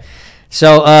 Okay,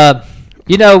 so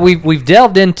we've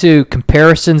delved into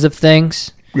comparisons of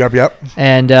things. Yep.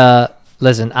 And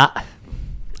listen,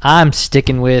 I'm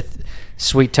sticking with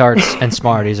Sweet Tarts and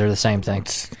Smarties are the same thing.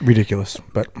 It's ridiculous,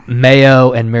 but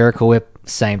Mayo and Miracle Whip,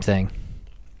 same thing.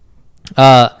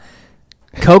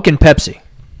 Coke and Pepsi,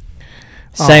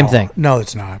 same thing. No,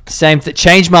 it's not. Same thing.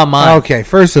 Change my mind. Okay,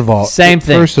 first of all, same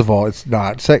thing. First of all, it's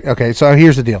not. Okay, so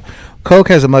here's the deal. Coke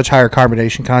has a much higher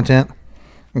carbonation content.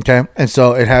 Okay, and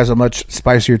so it has a much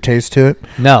spicier taste to it.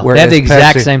 No, they have the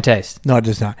exact same taste. No, it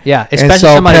does not. Yeah, especially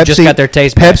somebody who just got their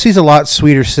taste back. Pepsi's a lot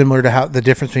sweeter, similar to how the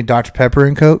difference between Dr. Pepper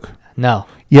and Coke. No.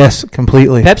 Yes,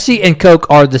 completely. Pepsi and Coke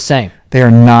are the same. They are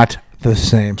not the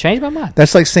same. Change my mind.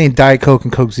 That's like saying Diet Coke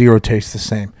and Coke Zero taste the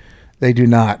same. They do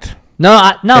not.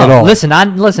 No. Listen.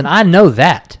 I know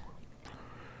that.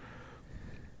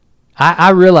 I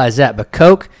realize that, but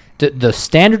Coke. The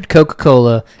standard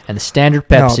Coca-Cola and the standard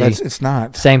Pepsi. No, it's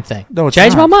not. Same thing. No, it's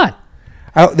change not. my mind.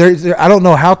 I don't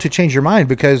know how to change your mind,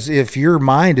 because if your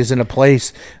mind is in a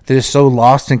place that is so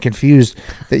lost and confused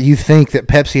that you think that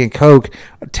Pepsi and Coke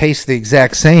taste the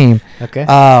exact same, okay,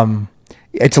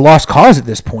 it's a lost cause at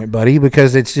this point, buddy,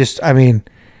 because it's just, I mean,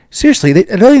 seriously, they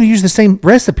don't even use the same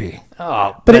recipe.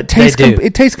 Oh, but it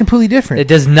tastes completely different. It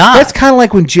does not. That's kind of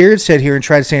like when Jared sat here and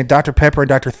tried saying Dr. Pepper and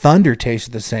Dr. Thunder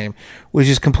tasted the same, which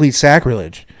is complete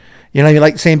sacrilege. You know, you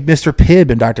like saying Mr.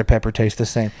 Pibb and Dr. Pepper taste the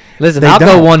same. Listen, I'll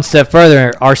go one step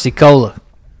further. RC Cola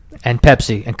and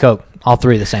Pepsi and Coke, all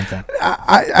three the same thing.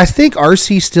 I think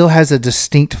RC still has a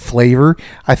distinct flavor.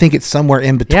 I think it's somewhere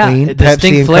in between. Yeah, the Pepsi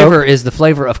distinct and flavor Coke. is the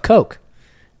flavor of Coke,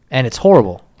 and it's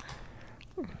horrible.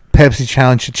 Pepsi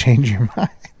challenge should change your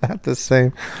mind. Not the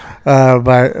same,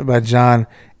 by John.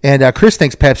 And Chris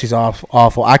thinks Pepsi's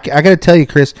awful. I got to tell you,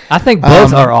 Chris. I think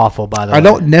both are awful, by the way. I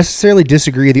don't necessarily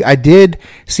disagree with you.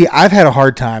 I've had a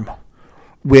hard time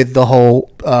with the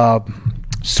whole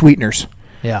sweeteners.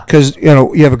 Yeah. Because,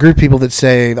 you have a group of people that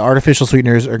say the artificial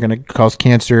sweeteners are going to cause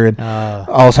cancer and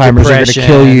Alzheimer's are going to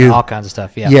kill you. All kinds of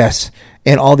stuff, yeah. Yes.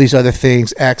 And all these other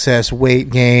things, excess,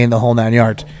 weight gain, the whole 9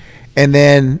 yards. And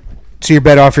then, so you're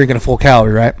better off drinking a full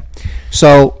calorie, right?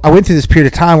 So I went through this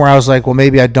period of time where I was like, well,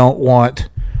 maybe I don't want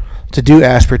to do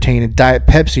aspartame, and Diet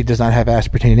Pepsi does not have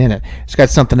aspartame in it. It's got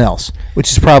something else,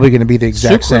 which is probably going to be the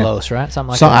exact same. Sucralose, right?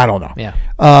 Something like that. I don't know. Yeah.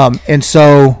 And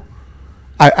so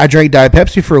I drank Diet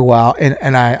Pepsi for a while,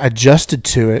 and I adjusted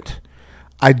to it.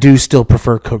 I do still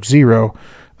prefer Coke Zero.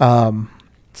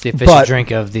 It's the official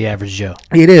drink of the average Joe.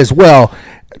 It is. Well,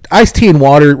 iced tea and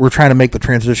water, we're trying to make the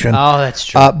transition. Oh, that's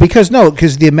true. Because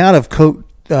the amount of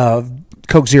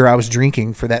Coke Zero I was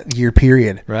drinking for that year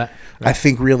period, right. I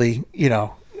think really,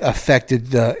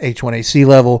 affected the H1AC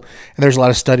level. And there's a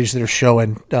lot of studies that are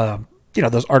showing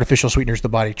those artificial sweeteners the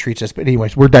body treats us. But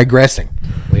anyways, we're digressing.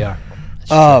 We are.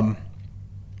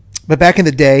 But back in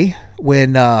the day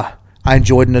when I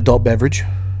enjoyed an adult beverage,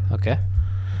 okay,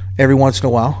 every once in a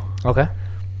while, okay,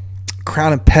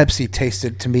 Crown and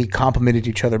Pepsi complemented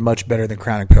each other much better than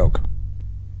Crown and Coke.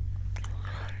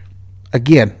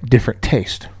 Again, different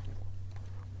taste.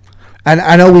 And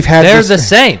I know we've had they're the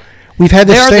same. We've had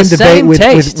this same debate with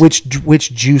taste.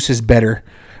 which juice is better,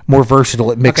 more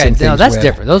versatile at mixing things. No, that's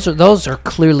different. Those are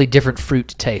clearly different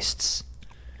fruit tastes.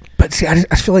 But see, I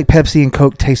feel like Pepsi and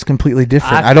Coke taste completely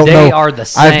different. I don't know. They are the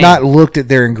same. I've not looked at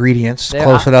their ingredients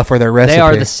close enough or their recipe. They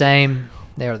are the same.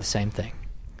 They are the same thing.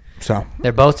 So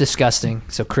they're both disgusting.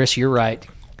 So Chris, you're right.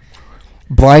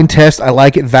 Blind test, I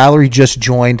like it. Valerie just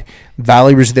joined.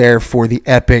 Valerie was there for the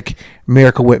epic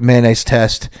Miracle Whip mayonnaise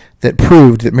test that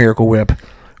proved that Miracle Whip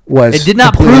was. It did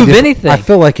not prove anything. I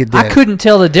feel like it did. I couldn't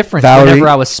tell the difference Valerie, whenever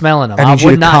I was smelling them. I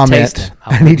would not taste them.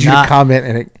 I need you to comment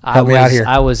and help me out here.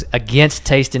 I was against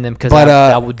tasting them because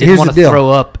I didn't want to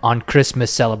throw up on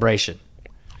Christmas celebration.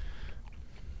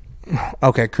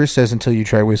 Okay, Chris says until you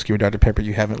try whiskey with Dr. Pepper,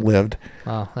 you haven't lived.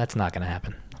 Oh, that's not going to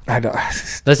happen. I don't.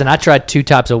 Listen, I tried 2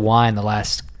 types of wine the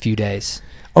last few days.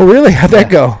 Oh, really? How'd that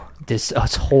go?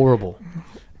 It's horrible.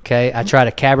 Okay, I tried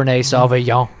a Cabernet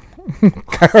Sauvignon.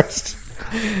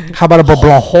 How about a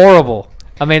Bourbon? Horrible.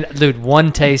 I mean, dude,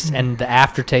 one taste and the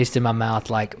aftertaste in my mouth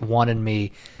wanted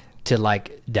me to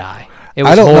die. It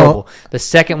was horrible. The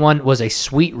second one was a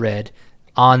sweet red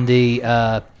on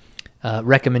the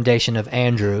recommendation of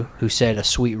Andrew, who said a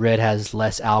sweet red has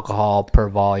less alcohol per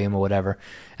volume or whatever,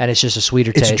 and it's just a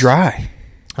sweeter taste. It's dry.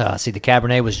 See, the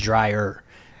Cabernet was drier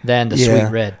than the sweet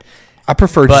red. I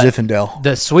prefer Zinfandel.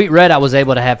 The sweet red I was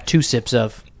able to have 2 sips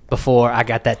of before I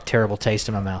got that terrible taste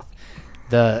in my mouth.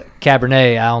 The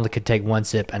Cabernet, I only could take 1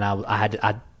 sip, and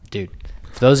dude.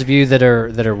 For those of you that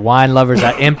are wine lovers,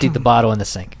 I emptied the bottle in the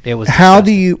sink. It was. How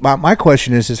do you? My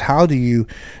question is how do you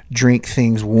drink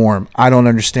things warm? I don't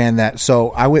understand that.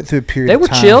 So I went through a period. They were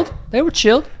chilled. They were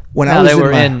chilled.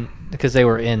 Because they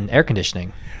were in air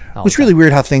conditioning. It's really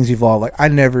weird how things evolve. Like I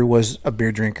never was a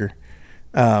beer drinker.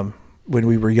 When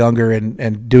we were younger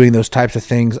and doing those types of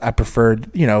things, I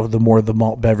preferred the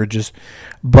malt beverages.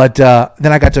 But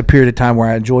then I got to a period of time where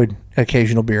I enjoyed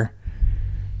occasional beer.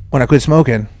 When I quit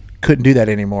smoking, couldn't do that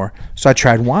anymore. So I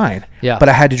tried wine. Yeah. But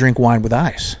I had to drink wine with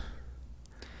ice.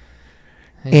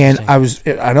 And I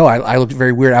looked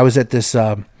very weird. I was at this,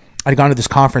 I'd gone to this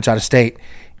conference out of state,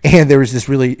 and there was it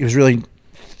was really,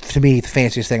 to me, the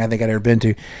fanciest thing I think I'd ever been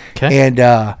to. Okay. And,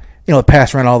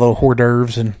 pass around all the hors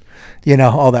d'oeuvres and,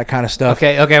 all that kind of stuff.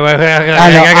 Okay, wait.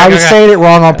 I was saying it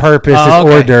wrong on purpose. It's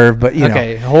hors d'oeuvre, but,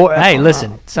 Okay. Hey,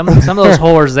 listen, some of those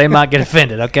whores, they might get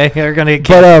offended, okay? They're going to get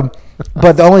killed.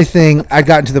 But the only thing, I'd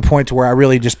gotten to the point to where I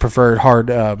really just preferred hard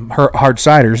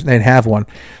ciders. They didn't have one.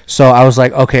 So I was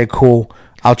like, okay, cool.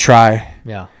 I'll try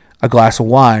a glass of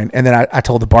wine. And then I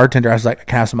told the bartender, I was like,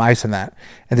 can I have some ice in that?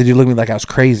 And the dude looked at me like I was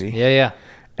crazy. Yeah.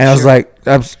 And I was like,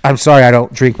 I'm sorry, I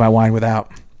don't drink my wine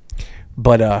without.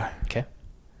 But okay.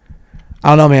 I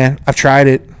don't know, man. I've tried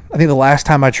it. I think the last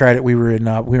time I tried it, we were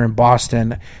in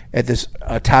Boston at this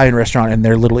Italian restaurant in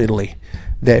their Little Italy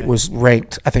that was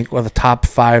ranked, I think, one of the top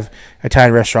 5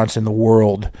 Italian restaurants in the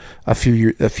world a few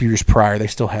years prior. They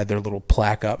still had their little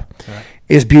plaque up. Right.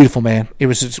 It was beautiful, man. It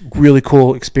was a really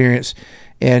cool experience.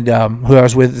 And who I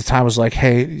was with at the time was like,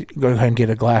 hey, go ahead and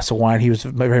get a glass of wine. He was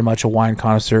very much a wine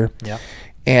connoisseur. Yeah.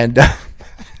 And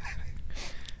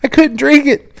I couldn't drink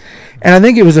it. And I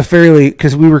think it was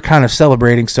because we were kind of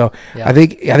celebrating. So yeah. I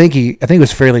think it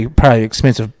was fairly probably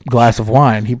expensive glass of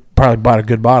wine. He probably bought a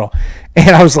good bottle.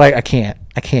 And I was like, I can't.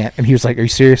 And he was like, are you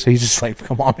serious? So he's just like,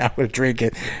 come on, I'm going to drink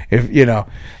it.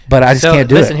 But I just can't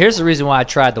do it. Listen, here's the reason why I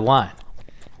tried the wine.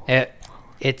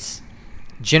 It's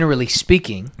generally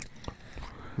speaking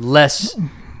less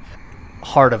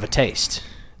hard of a taste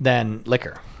than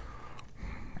liquor.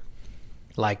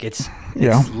 Like it's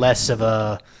less of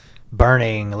a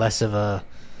burning, less of a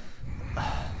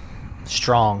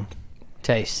strong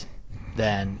taste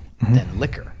than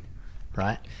liquor,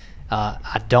 right?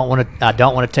 I don't want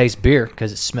to taste beer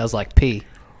because it smells like pee.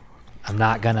 I'm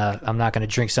not gonna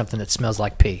drink something that smells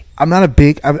like pee. I'm not a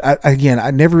big.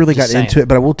 I never really got into it,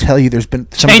 but I will tell you, there's been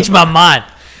changed my mind.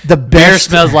 The beer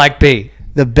smells like pee.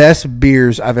 The best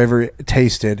beers I've ever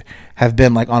tasted have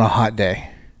been like on a hot day.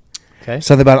 Okay,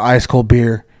 something about ice cold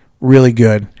beer, really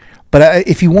good. But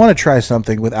if you want to try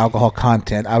something with alcohol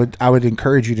content, I would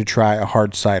encourage you to try a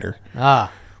hard cider.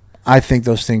 I think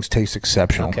those things taste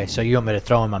exceptional. Okay, so you want me to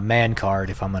throw in my man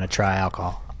card if I'm going to try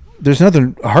alcohol? There's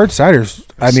nothing hard ciders.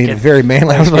 I mean, very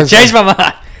manly. Change my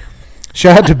mind.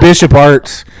 Shout out to Bishop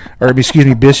Arts,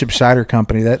 Bishop Cider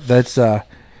Company. That's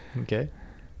okay.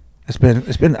 It's been.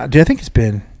 Dude, I think it's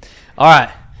been. All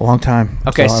right. A long time.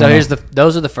 Okay, so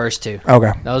those are the first two.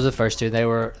 Okay. Those are the first two. They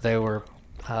were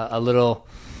a little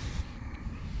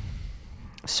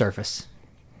surface.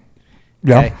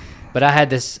 Yeah. Okay? But I had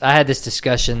this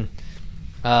discussion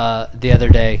the other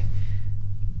day.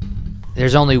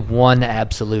 There's only one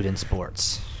absolute in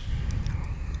sports.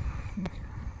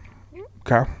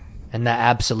 Okay. And that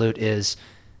absolute is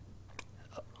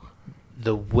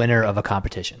the winner of a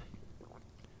competition.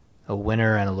 A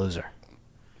winner and a loser.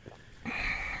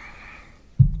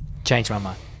 Changed my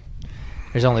mind.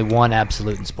 There's only one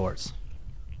absolute in sports.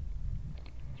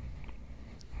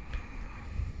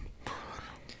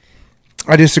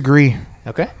 I disagree.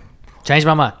 Okay. Changed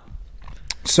my mind.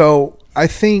 So I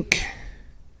think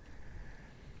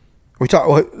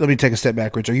let me take a step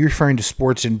backwards. Are you referring to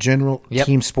sports in general,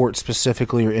 team sports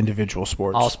specifically, or individual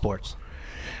sports? All sports.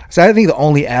 So I think the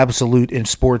only absolute in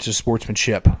sports is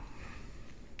sportsmanship.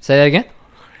 Say that again?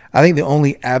 I think the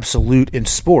only absolute in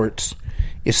sports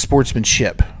is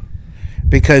sportsmanship.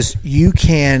 Because you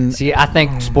can... See, I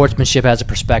think sportsmanship has a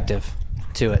perspective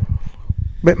to it.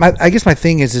 But I guess my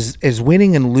thing is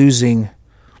winning and losing,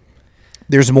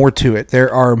 there's more to it.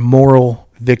 There are moral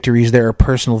victories. There are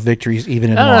personal victories,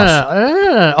 even in loss.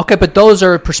 No. Okay, but those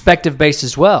are perspective-based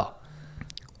as well.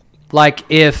 Like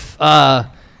if...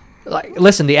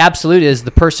 listen, the absolute is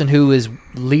the person who is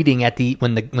leading at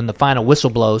when the final whistle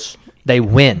blows, they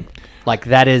win. Like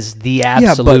that is the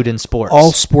absolute in sports.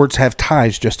 All sports have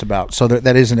ties, just about. So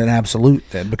that isn't an absolute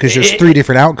then, because there's three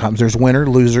different outcomes. There's winner,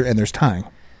 loser, and there's tying.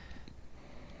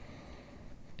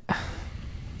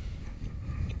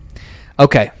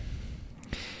 Okay.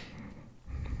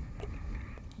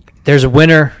 There's a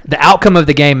winner. The outcome of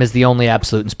the game is the only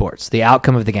absolute in sports. The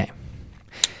outcome of the game.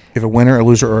 You have a winner, a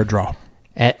loser, or a draw.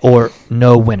 Or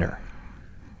no winner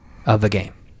of a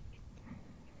game.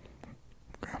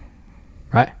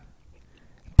 Right?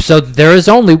 So there's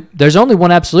only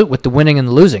one absolute with the winning and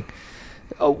the losing.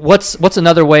 What's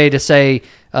another way to say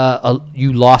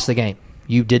you lost the game?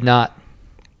 You did not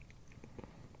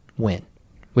win.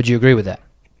 Would you agree with that?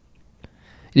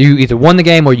 You either won the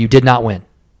game or you did not win.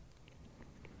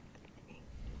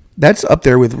 That's up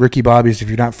there with Ricky Bobby's if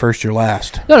you're not first, you're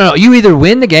last. No. You either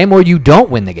win the game or you don't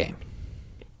win the game.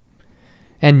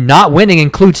 And not winning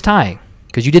includes tying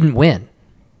because you didn't win.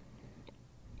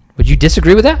 Would you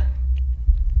disagree with that?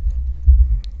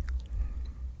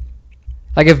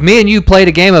 Like if me and you played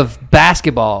a game of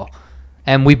basketball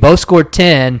and we both scored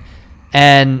 10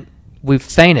 and we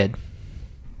fainted,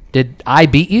 did I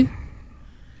beat you?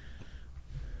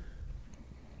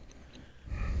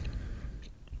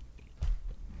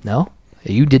 No.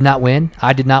 You did not win.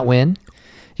 I did not win.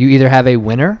 You either have a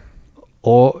winner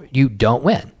or you don't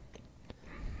win.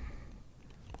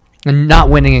 And not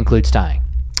winning includes tying.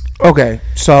 Okay,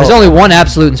 so... There's only one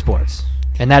absolute in sports,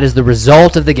 and that is the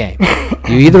result of the game.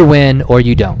 You either win or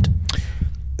you don't.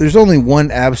 There's only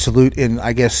one absolute in,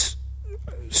 I guess,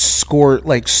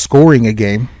 scoring a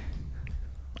game.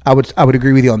 I would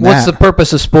agree with you on that. What's the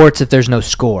purpose of sports if there's no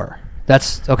score?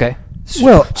 That's okay.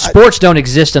 Well, sports don't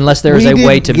exist unless there is a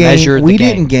way to measure the game. We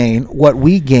didn't gain what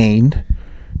we gained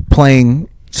playing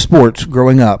sports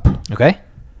growing up. Okay.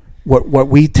 What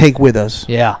we take with us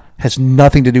has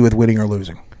nothing to do with winning or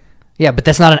losing. Yeah, but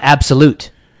that's not an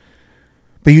absolute.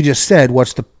 But you just said,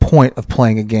 what's the point of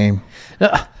playing a game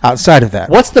outside of that?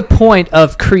 What's the point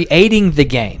of creating the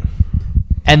game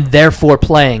and therefore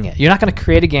playing it? You're not going to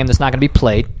create a game that's not going to be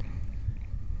played.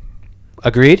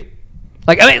 Agreed?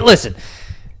 Listen,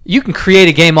 you can create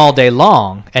a game all day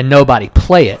long and nobody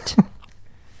play it.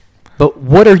 But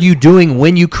what are you doing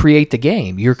when you create the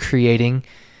game? You're creating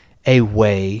a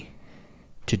way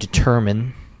to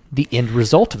determine the end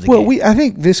result of the game. Well, I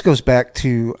think this goes back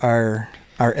to our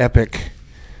epic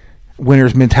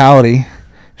winner's mentality.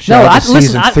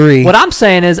 Season 3. What I'm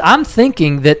saying is, I'm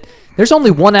thinking that there's only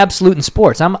one absolute in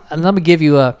sports. Let me give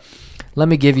you an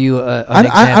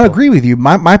example. I agree with you.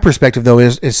 My perspective though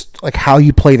is like how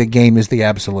you play the game is the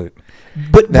absolute.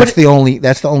 But that's the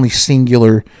only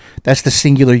singular. That's the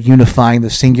singular unifying, the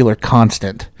singular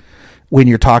constant. When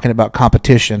you're talking about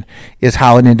competition, is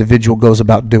how an individual goes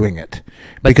about doing it.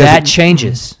 But that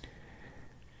changes.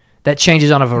 That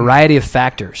changes on a variety of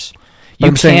factors.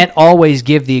 You can't always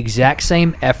give the exact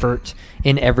same effort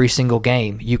in every single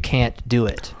game. You can't do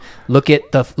it. Look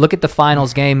at the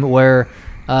finals game where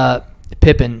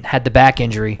Pippen had the back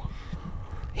injury.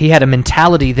 He had a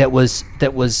mentality that was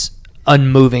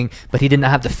unmoving, but he did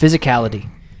not have the physicality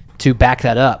to back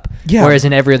that up. Yeah. Whereas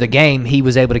in every other game, he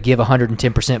was able to give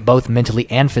 110% both mentally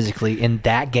and physically. In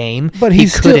that game, but he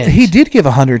did give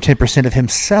 110% of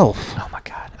himself. Oh my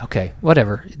God. Okay,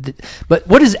 whatever. But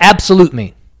what does absolute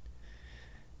mean?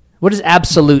 What does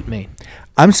absolute mean?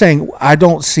 I'm saying I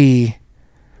don't see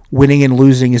winning and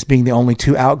losing as being the only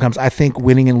two outcomes. I think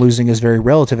winning and losing is very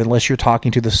relative unless you're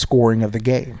talking to the scoring of the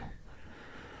game.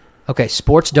 Okay,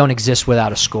 sports don't exist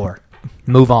without a score.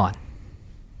 Move on.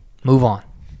 Move on.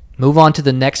 Move on to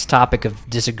the next topic of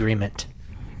disagreement,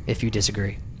 if you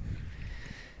disagree.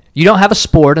 You don't have a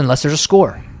sport unless there's a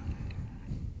score.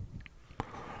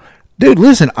 Dude,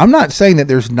 listen, I'm not saying that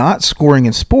there's not scoring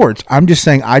in sports. I'm just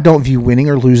saying I don't view winning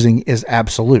or losing as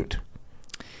absolute.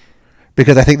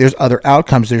 Because I think there's other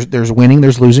outcomes. There's winning,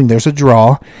 there's losing, there's a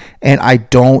draw. And I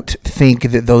don't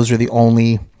think that those are the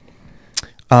only...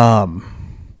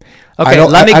 Okay,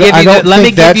 let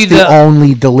me give you the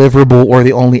only deliverable or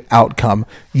the only outcome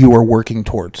you are working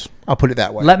towards. I'll put it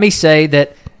that way. Let me say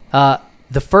that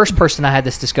the first person I had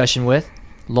this discussion with,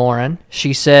 Lauren,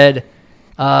 she said,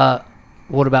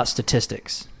 what about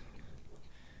statistics?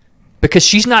 Because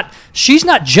she's not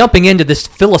jumping into this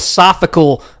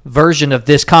philosophical version of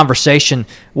this conversation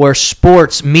where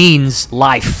sports means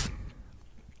life,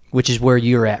 which is where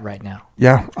you're at right now.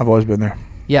 Yeah, I've always been there.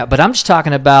 Yeah, but I'm just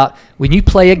talking about when you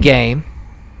play a game,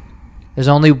 there's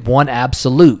only one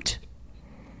absolute.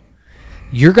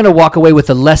 You're going to walk away with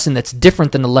a lesson that's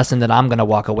different than the lesson that I'm going to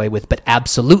walk away with, but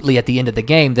absolutely at the end of the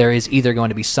game, there is either going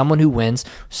to be someone who wins,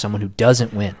 someone who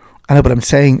doesn't win. I know, but I'm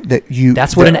saying that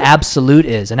That's what an absolute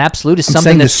is. An absolute is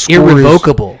something that's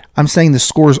irrevocable. I'm saying the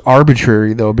score is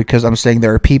arbitrary, though, because I'm saying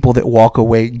there are people that walk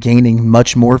away gaining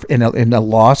much more in a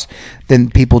loss than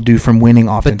people do from winning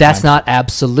oftentimes. But that's not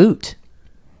absolute.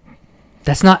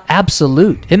 That's not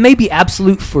absolute. It may be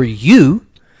absolute for you,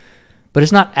 but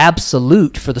it's not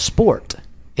absolute for the sport.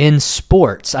 In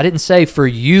sports, I didn't say for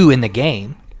you in the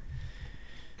game.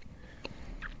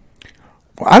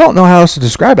 I don't know how else to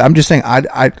describe it. I'm just saying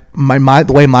the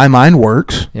way my mind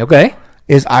works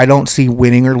is I don't see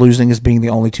winning or losing as being the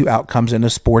only two outcomes in a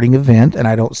sporting event, and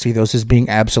I don't see those as being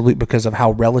absolute because of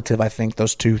how relative I think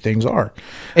those two things are.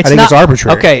 I think it's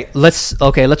arbitrary. Okay, let's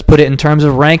put it in terms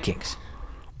of rankings.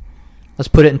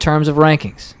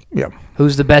 Yeah.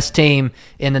 Who's the best team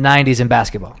in the 90s in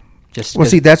basketball?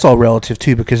 See, that's all relative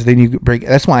too, because then you break.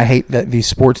 That's why I hate these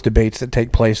sports debates that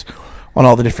take place on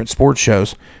all the different sports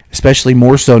shows, especially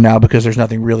more so now because there's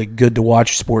nothing really good to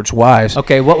watch sports-wise.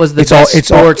 Okay, what was the best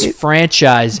sports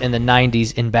franchise in the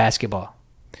 90s in basketball?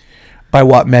 By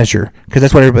what measure? Because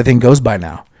that's what everything goes by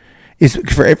now. Is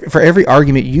for every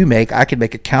argument you make, I could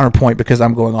make a counterpoint because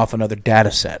I'm going off another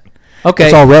data set. Okay,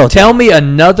 it's all relative. Tell me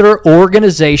another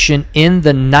organization in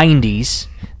the 90s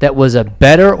that was a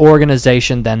better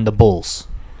organization than the Bulls.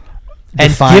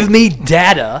 And give me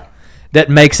data that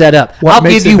makes that up. I'll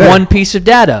give you one piece of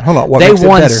data. Hold on. They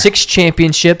won 6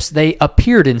 championships. They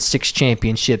appeared in 6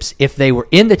 championships. If they were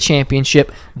in the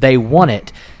championship, they won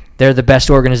it. They're the best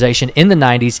organization in the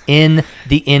 90s in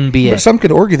the NBA. But some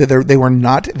could argue that they were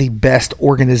not the best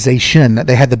organization.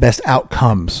 They had the best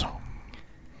outcomes.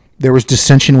 There was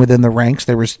dissension within the ranks.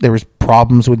 There was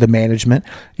problems with the management.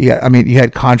 Yeah, I mean, you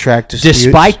had contract disputes.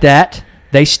 Despite that,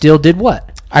 they still did what?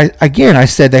 I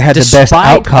said they had the best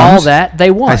outcomes. Despite all that,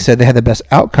 they won. I said they had the best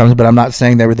outcomes, but I'm not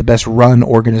saying they were the best run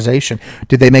organization.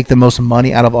 Did they make the most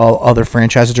money out of all other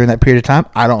franchises during that period of time?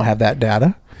 I don't have that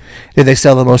data. Did they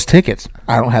sell the most tickets?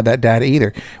 I don't have that data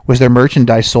either. Was their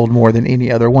merchandise sold more than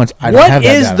any other ones? I don't have that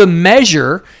data. What is the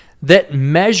measure that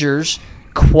measures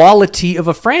quality of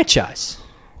a franchise?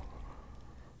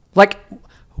 Like,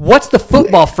 what's the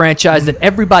football franchise that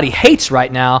everybody hates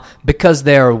right now because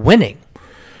they're winning?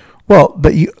 Well,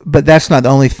 but that's not the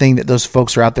only thing that those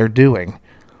folks are out there doing.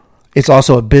 It's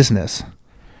also a business.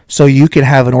 So you can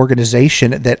have an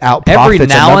organization that outprofits another one. Every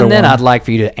now and then, I'd like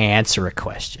for you to answer a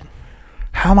question.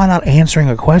 How am I not answering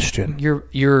a question?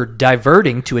 You're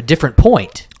diverting to a different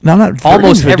point. No, I'm not diverting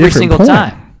almost to a every different single point.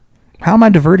 time. How am I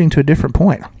diverting to a different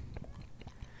point?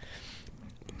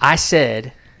 I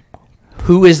said,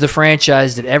 who is the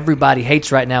franchise that everybody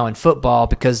hates right now in football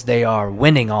because they are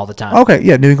winning all the time? Okay,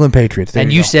 yeah, New England Patriots. There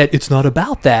and you said it's not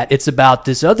about that. It's about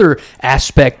this other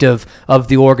aspect of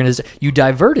the organization. You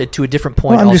diverted to a different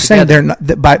point. Well, I'm just saying they're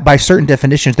not, by certain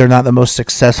definitions, they're not the most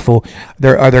successful.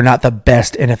 They're not the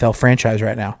best NFL franchise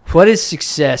right now. What is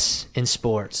success in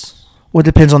sports? Well, it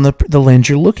depends on the lens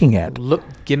you're looking at.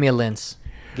 Give me a lens.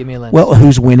 Well,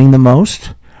 who's winning the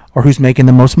most or who's making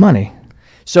the most money?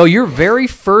 So your very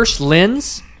first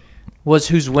lens was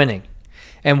who's winning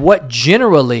and what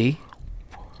generally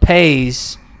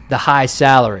pays the high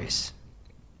salaries.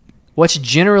 What's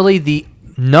generally the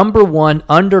number one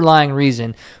underlying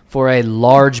reason for a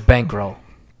large bankroll?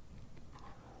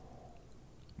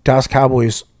 Dallas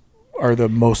Cowboys are the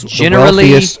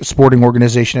wealthiest sporting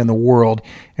organization in the world,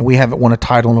 and we haven't won a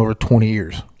title in over 20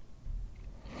 years.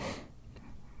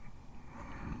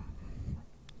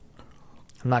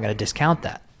 I'm not going to discount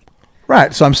that.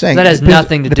 Right, so I'm saying that has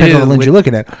nothing to do depends on the lens with you're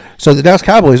looking at. So the Dallas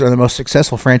Cowboys are the most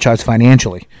successful franchise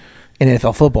financially in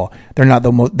NFL football. They're not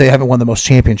they haven't won the most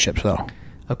championships though.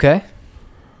 Okay.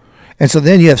 And so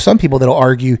then you have some people that'll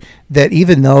argue that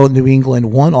even though New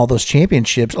England won all those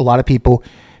championships, a lot of people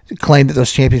claim that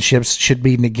those championships should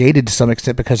be negated to some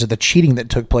extent because of the cheating that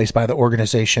took place by the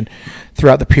organization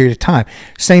throughout the period of time.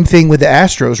 Same thing with the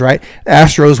Astros, right? The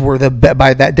Astros were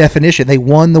by that definition, they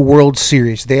won the World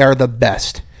Series. They are the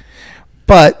best.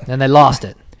 But and they lost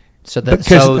it. So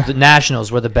the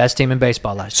Nationals were the best team in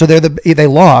baseball last So year. they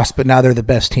lost, but now they're the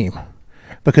best team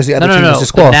because the other team was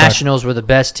disqualified. The Nationals were the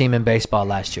best team in baseball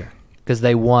last year because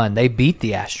they won. They beat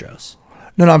the Astros.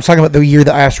 No, I'm talking about the year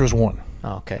the Astros won.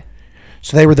 Oh, okay.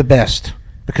 So they were the best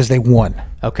because they won.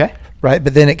 Okay. Right,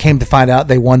 but then it came to find out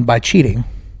they won by cheating.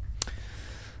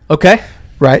 Okay.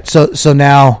 Right, so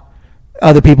now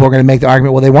other people are going to make the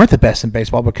argument, well, they weren't the best in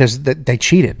baseball because they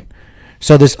cheated.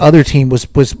 So this other team was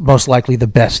most likely the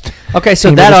best. Okay,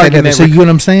 so that argument. So you know what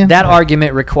I'm saying? That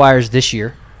argument requires this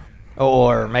year,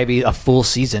 or maybe a full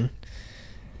season,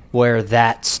 where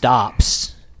that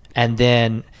stops, and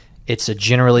then it's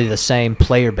generally the same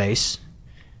player base.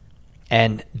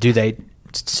 And do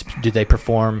they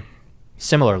perform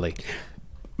similarly?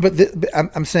 But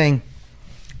I'm saying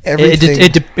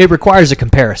everything. It requires a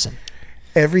comparison.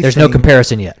 There's no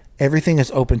comparison yet. Everything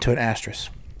is open to an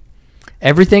asterisk.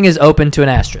 Everything is open to an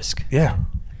asterisk. Yeah.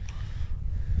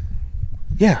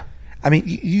 Yeah. I mean,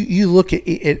 you look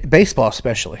at baseball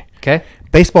especially. Okay.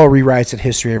 Baseball rewrites its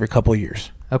history every couple of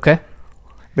years. Okay.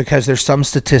 Because there's some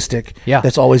statistic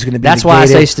that's always going to be That's why I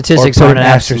say statistics aren't an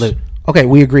absolute. Okay,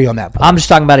 we agree on that point. I'm just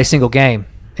talking about a single game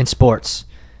in sports.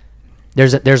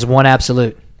 There's one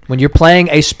absolute. When you're playing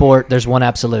a sport, there's one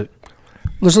absolute.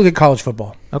 Let's look at college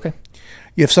football. Okay.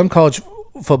 You have some college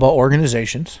football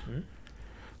organizations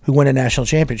who win a national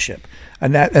championship. A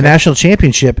national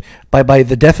championship, by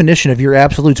the definition of your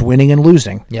absolutes, winning and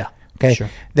losing. Yeah. Okay. Sure.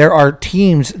 There are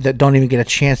teams that don't even get a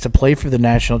chance to play for the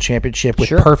national championship with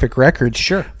perfect records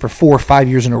for 4 or 5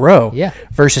 years in a row. Yeah.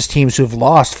 Versus teams who have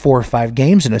lost 4 or 5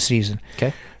 games in a season.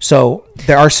 Okay. So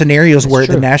there are scenarios where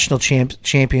the national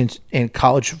champions in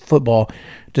college football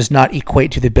does not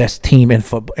equate to the best team in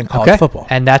college football.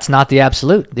 And that's not the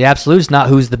absolute. The absolute is not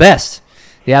who's the best.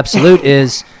 The absolute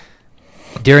is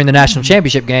during the national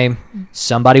championship game,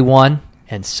 somebody won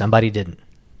and somebody didn't.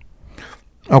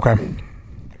 Okay.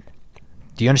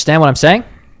 Do you understand what I'm saying?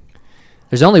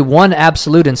 There's only one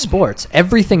absolute in sports.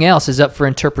 Everything else is up for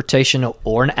interpretation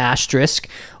or an asterisk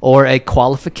or a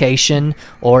qualification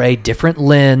or a different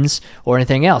lens or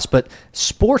anything else. But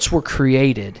sports were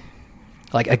created.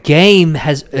 Like a game,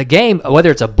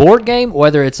 whether it's a board game,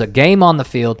 whether it's a game on the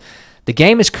field, the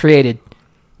game is created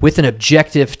with an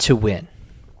objective to win.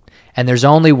 And there's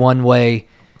only one way,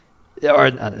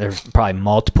 or there's probably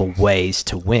multiple ways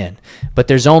to win, but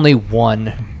there's only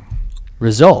one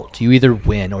result. You either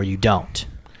win or you don't.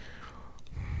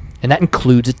 And that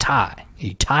includes a tie.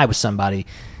 You tie with somebody,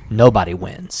 nobody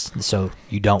wins. So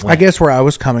you don't win. I guess where I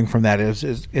was coming from that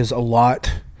is a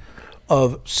lot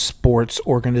of sports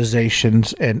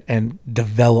organizations and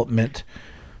development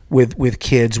with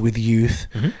kids, with youth,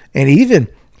 and even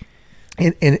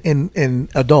in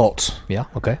adults. Yeah,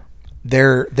 okay.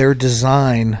 Their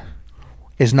design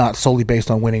is not solely based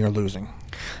on winning or losing.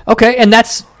 Okay, and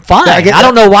that's fine. I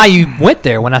don't know why you went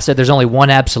there when I said there's only one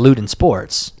absolute in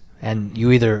sports, and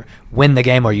you either win the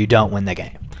game or you don't win the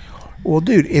game. Well,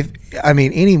 dude,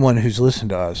 anyone who's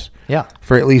listened to us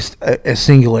for at least a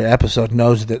singular episode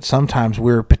knows that sometimes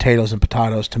we're potatoes and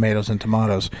potatoes, tomatoes and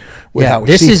tomatoes with how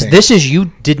we see things. This is you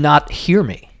did not hear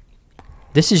me.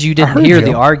 This is you didn't hear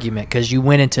the argument because you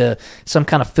went into some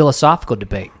kind of philosophical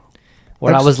debate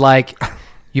where I was like,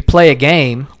 you play a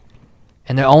game,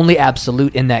 and the only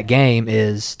absolute in that game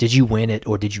is did you win it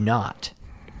or did you not?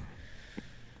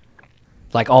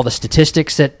 Like all the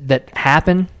statistics that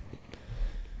happen.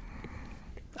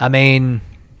 I mean,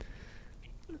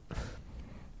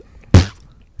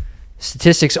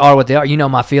 statistics are what they are. You know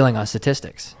my feeling on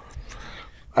statistics.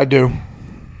 I do.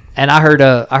 And I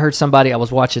heard somebody, I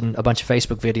was watching a bunch of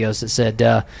Facebook videos that said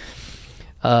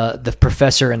the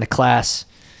professor in the class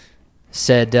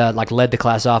said, led the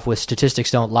class off with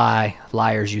statistics don't lie,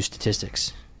 liars use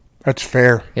statistics. That's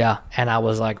fair. Yeah, and I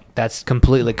was like, that's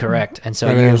completely correct. And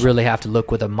so you really have to look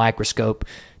with a microscope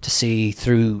to see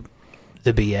through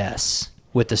the BS.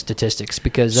 with the statistics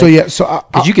because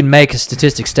you can make a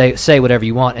statistic say whatever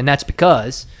you want, and that's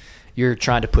because you're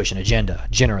trying to push an agenda,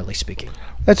 generally speaking.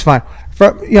 That's fine.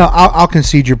 I'll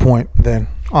concede your point then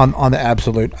on the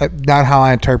absolute, not how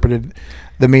I interpreted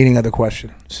the meaning of the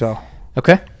question. So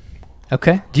okay.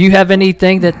 Do you have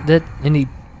anything that any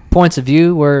points of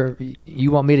view where you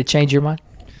want me to change your mind?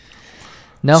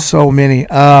 No, so many.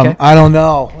 Okay. I don't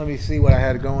know. Let me see what I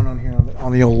had going on here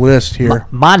on the old list here.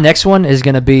 My next one is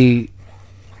going to be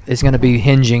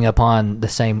hinging upon the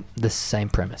same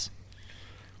premise.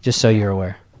 Just so you're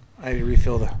aware. I need to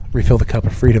refill the cup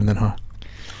of freedom then, huh?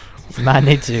 Might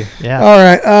need to. Yeah. All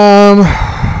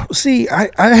right. See,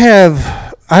 I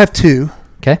have two.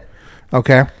 Okay.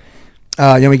 You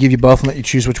want me to give you both and let you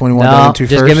choose which one you want to go into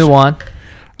first? Just give me one.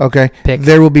 Okay. Pick.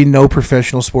 There will be no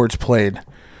professional sports played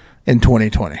in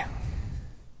 2020.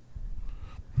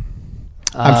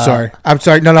 I'm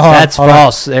sorry. No, that's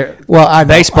false. Well,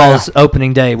 baseball's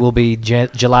opening day will be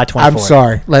July 24th. I'm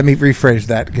sorry. Let me rephrase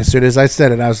that because as soon as I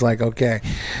said it, I was like, okay.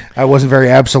 I wasn't very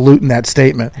absolute in that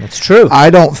statement. That's true. I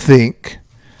don't think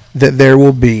that there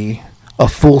will be a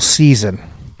full season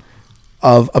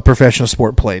of a professional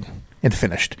sport played and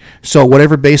finished. So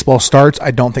whatever baseball starts,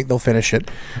 I don't think they'll finish it.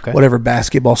 Okay. Whatever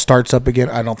basketball starts up again,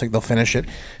 I don't think they'll finish it.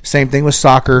 Same thing with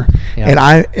soccer. Yeah. And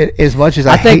as much as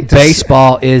I think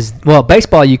baseball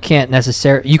baseball you can't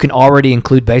necessarily, you can already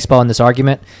include baseball in this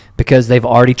argument because they've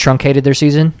already truncated their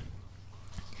season.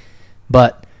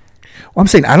 But I'm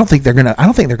saying I don't think they're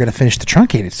gonna finish the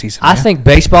truncated season. I think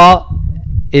baseball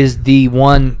is the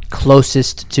one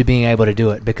closest to being able to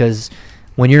do it because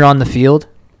when you're on the field,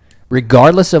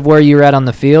 regardless of where you're at on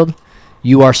the field,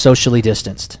 you are socially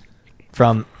distanced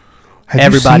from everybody.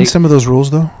 Have you seen some of those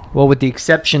rules, though? Well, with the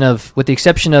exception of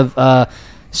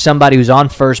somebody who's on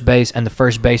first base and the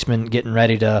first baseman getting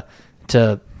ready to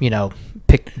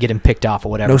get him picked off or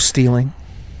whatever. No stealing.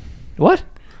 What?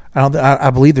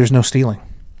 I believe there's no stealing.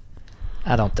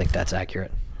 I don't think that's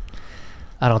accurate.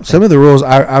 Some of the rules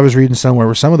I was reading somewhere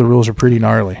where some of the rules are pretty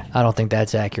gnarly. I don't think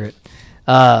that's accurate.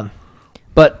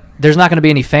 But there's not going to be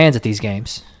any fans at these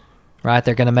games, right?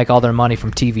 They're going to make all their money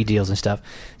from TV deals and stuff.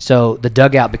 So the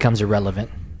dugout becomes irrelevant.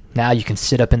 Now you can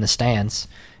sit up in the stands,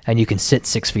 and you can sit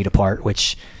 6 feet apart,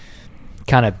 which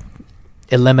kind of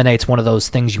eliminates one of those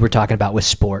things you were talking about with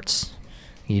sports.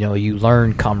 You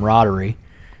learn camaraderie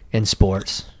in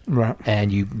sports, right?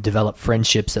 And you develop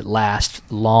friendships that last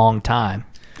a long time.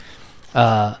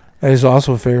 That is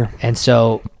also fair. And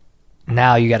so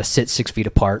now you got to sit 6 feet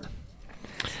apart.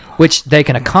 Which they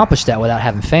can accomplish that without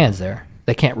having fans there.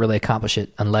 They can't really accomplish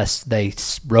it unless they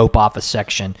rope off a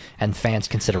section and fans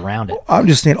can sit around it. I'm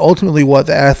just saying, ultimately, what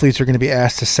the athletes are going to be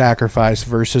asked to sacrifice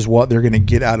versus what they're going to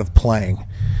get out of playing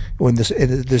when this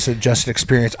adjusted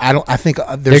experience. I think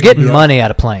they're getting money out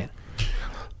of playing.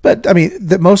 But I mean,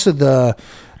 most of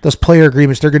those player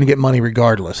agreements, they're going to get money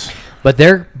regardless. But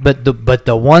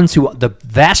the ones the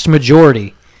vast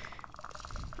majority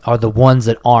are the ones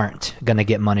that aren't going to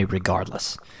get money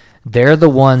regardless. They're the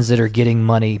ones that are getting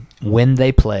money when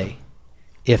they play,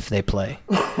 if they play,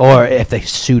 or if they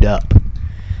suit up.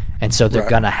 And so they're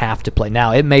going to have to play.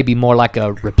 Now, it may be more like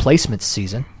a replacement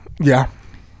season. Yeah.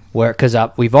 Because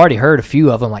we've already heard a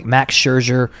few of them, like Max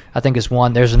Scherzer, I think is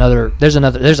one. There's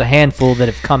a handful that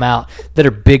have come out that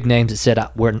are big names that said,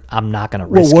 I'm not going to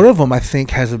risk it. Well, one of them, I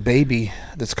think, has a baby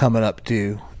that's coming up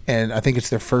due, and I think it's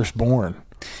their firstborn.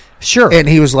 Sure. And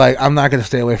he was like, I'm not going to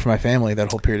stay away from my family that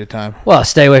whole period of time. Well,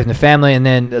 stay away from the family, and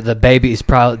then the baby is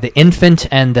probably the infant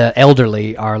and the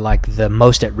elderly are like the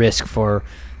most at risk for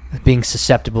being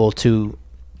susceptible to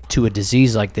a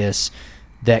disease like this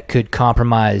that could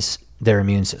compromise their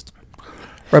immune system.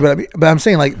 Right, but I'm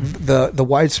saying like the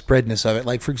widespreadness of it.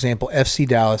 Like, for example, FC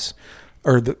Dallas,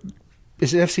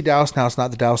 is it FC Dallas now? It's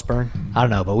not the Dallas Burn. I don't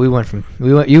know, but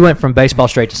you went from baseball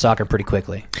straight to soccer pretty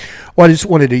quickly. Well, I just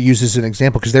wanted to use this as an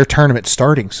example because their tournament's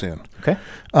starting soon. Okay.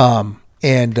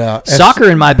 Soccer,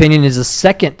 in my opinion, is the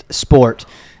second sport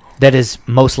that is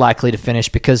most likely to finish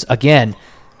because, again,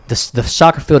 the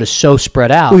soccer field is so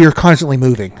spread out. Well, you're constantly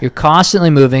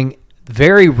moving.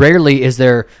 Very rarely is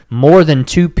there more than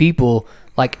two people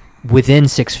like within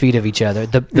 6 feet of each other.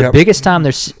 The biggest time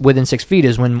they're within 6 feet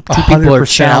is when two people are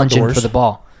challenging outdoors for the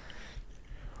ball.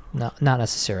 No, not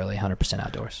necessarily 100%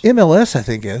 outdoors. MLS, I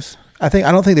think, is. I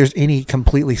don't think there's any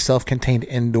completely self-contained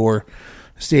indoor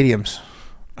stadiums.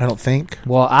 I don't think.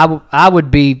 Well, I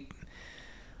would be.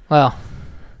 Well,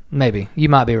 maybe you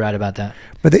might be right about that.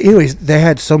 But anyways, they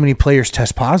had so many players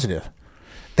test positive.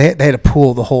 They had to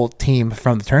pull the whole team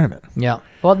from the tournament. Yeah.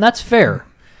 Well, that's fair.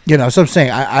 So I'm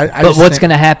saying, but what's going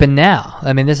to happen now?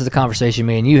 I mean, this is a conversation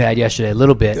me and you had yesterday a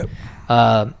little bit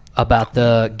about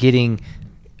the getting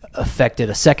affected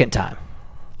a second time.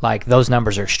 Like, those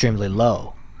numbers are extremely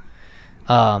low.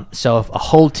 So if a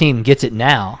whole team gets it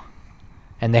now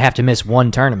and they have to miss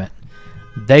one tournament,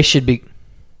 they should be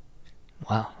 –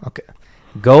 wow, okay.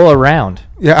 Go around.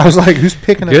 Yeah, I was like, who's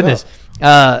picking it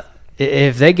up?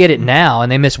 If they get it now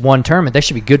and they miss one tournament, they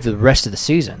should be good for the rest of the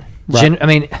season.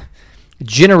 Right.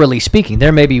 Generally speaking,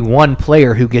 there may be one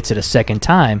player who gets it a second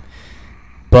time,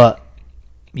 but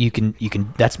you can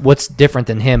that's what's different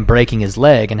than him breaking his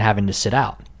leg and having to sit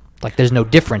out. Like, there's no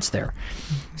difference there.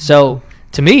 So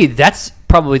to me, that's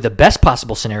probably the best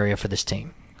possible scenario for this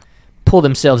team. Pull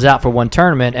themselves out for one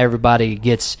tournament, everybody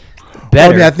gets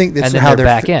better. Well, I think that's how they're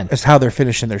back in. That's how they're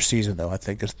finishing their season, though. I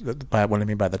think is by what I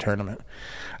mean by the tournament.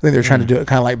 I think they're trying to do it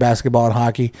kind of like basketball and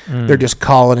hockey. They're just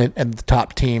calling it, and the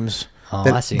top teams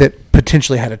that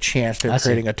potentially had a chance, they're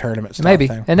creating a tournament style maybe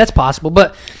thing. And that's possible.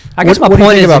 But I guess my point is,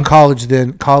 do you think about college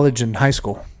then? College and high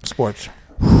school sports.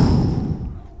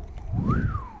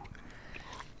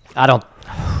 I don't.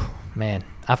 Man,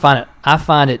 I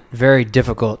find it very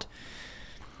difficult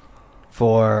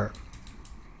for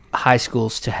high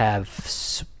schools to have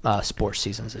sports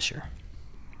seasons this year.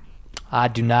 I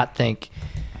do not think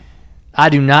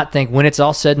when it's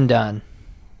all said and done,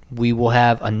 we will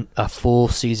have a full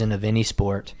season of any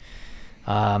sport.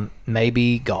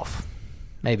 Maybe golf.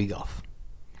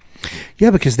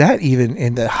 Yeah, because that, even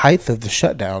in the height of the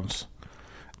shutdowns,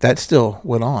 that still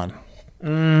went on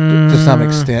to some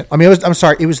extent. I mean,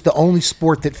 it was the only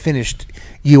sport that finished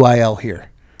UIL here.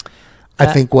 I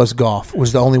think was golf.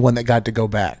 Was the only one that got to go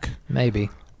back.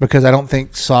 Maybe. Because I don't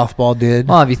think softball did.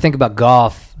 Well, if you think about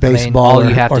golf, baseball, all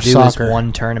you have to do soccer. is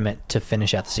one tournament to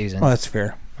finish out the season. Oh, that's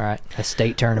fair. All right, a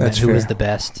state tournament, who was the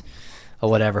best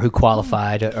or whatever, who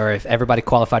qualified, or if everybody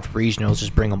qualified for regionals,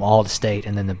 just bring them all to state,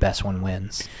 and then the best one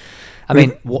wins. I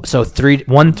mean, so 1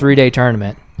 3-day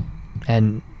tournament,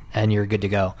 and you're good to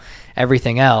go.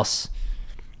 Everything else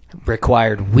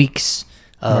required weeks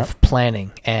of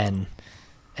planning and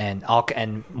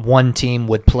one team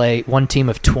of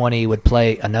 20 would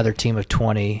play another team of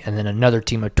 20, and then another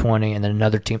team of 20, and then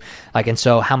another team. And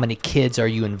so how many kids are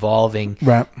you involving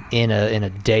in a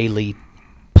daily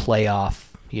playoff,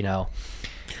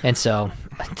 And so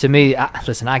to me,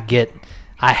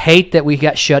 I hate that we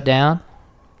got shut down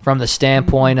from the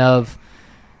standpoint of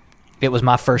it was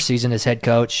my first season as head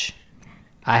coach.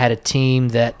 I had a team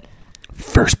that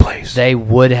first place. They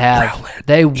would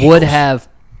have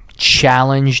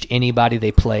challenged anybody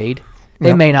they played.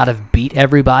 They may not have beat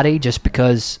everybody just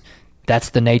because that's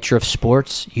the nature of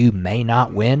sports. You may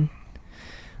not win.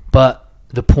 But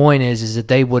the point is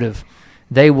that it would have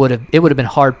been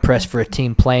hard pressed for a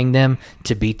team playing them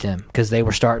to beat them because they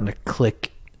were starting to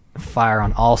fire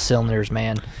on all cylinders,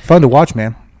 man. Fun to watch,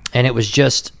 man. And it was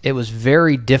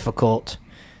very difficult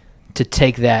to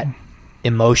take that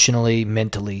emotionally,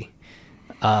 mentally.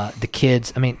 The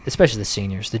kids, especially the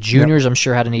seniors. The juniors, I'm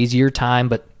sure, had an easier time,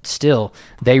 but still,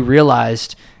 they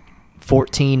realized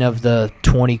 14 of the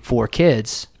 24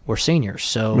 kids were seniors.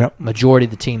 So majority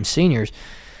of the team's seniors.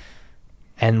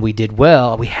 And we did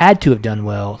well. We had to have done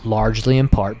well, largely in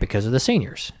part because of the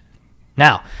seniors.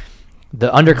 Now,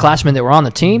 the underclassmen that were on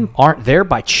the team aren't there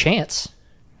by chance.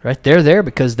 Right, they're there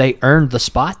because they earned the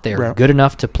spot. They're good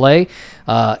enough to play,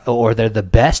 or they're the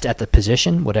best at the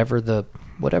position, whatever the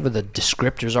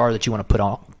descriptors are that you want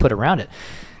to put around it.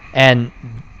 And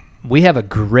we have a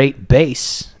great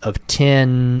base of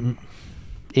 10-ish,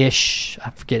 I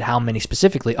forget how many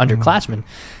specifically, underclassmen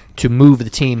to move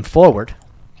the team forward.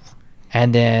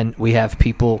 And then we have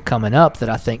people coming up that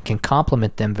I think can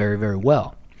complement them very, very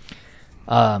well.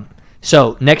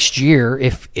 So next year,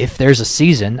 if there's a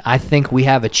season, I think we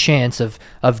have a chance of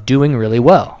doing really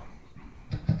well.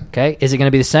 Okay, is it going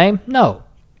to be the same? No.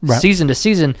 Right. Season to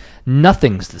season,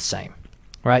 nothing's the same.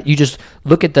 Right? You just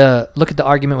look at the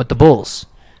argument with the Bulls.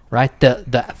 Right?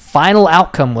 The final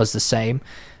outcome was the same.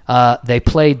 They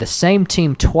played the same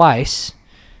team twice.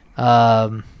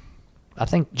 I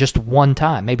think just one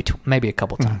time, maybe a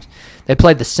couple times. They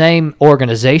played the same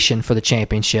organization for the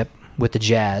championship with the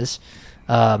Jazz.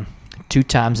 2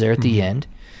 times there at the end.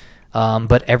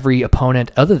 But every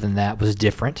opponent other than that was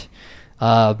different.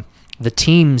 The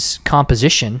team's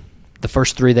composition, the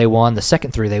first 3 they won, the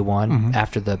second 3 they won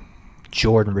after the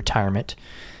Jordan retirement,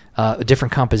 a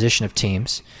different composition of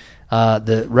teams.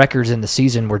 The records in the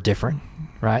season were different,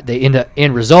 right? The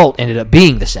end result ended up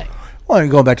being the same. Well, and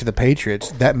going back to the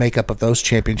Patriots, that makeup of those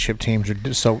championship teams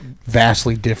are so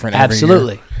vastly different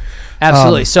Absolutely. every year.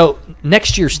 Absolutely. So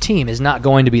next year's team is not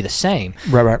going to be the same.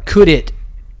 Right. Could it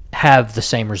have the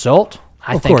same result?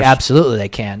 I think course. absolutely they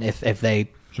can if they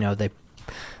they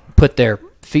put their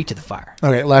feet to the fire.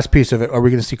 Okay, last piece of it. Are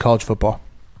we going to see college football?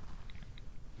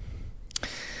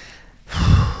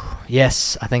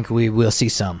 Yes, I think we will see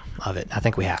some of it. I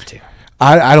think we have to.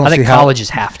 I don't. I think colleges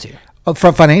have to.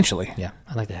 Financially. Yeah,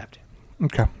 I think they have to.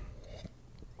 Okay.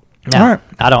 Now, all right.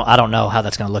 I don't know how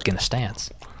that's going to look in the stands.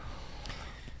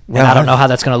 Well, I don't know how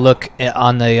that's going to look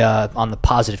on the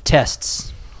positive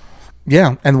tests.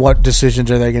 Yeah, and what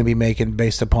decisions are they going to be making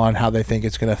based upon how they think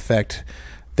it's going to affect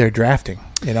their drafting?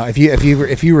 You know,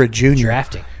 if you were a junior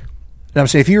drafting, I'm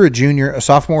saying if you were a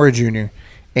sophomore or a junior,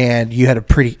 and you had a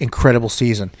pretty incredible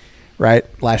season, right,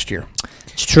 last year.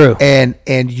 It's true. And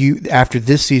you after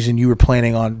this season, you were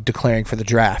planning on declaring for the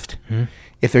draft. Mm-hmm.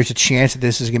 If there's a chance that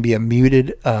this is going to be a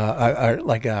muted,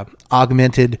 like a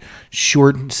augmented,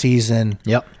 shortened season,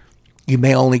 yep. You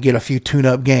may only get a few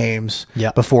tune-up games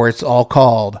yep. before it's all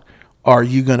called. Are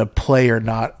you going to play or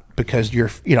not? Because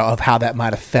of how that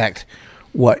might affect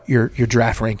what your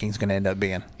draft ranking is going to end up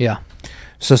being. Yeah.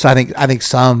 So I think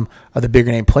some of the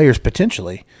bigger name players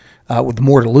potentially, with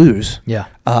more to lose,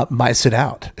 might sit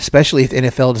out, especially if the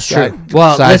NFL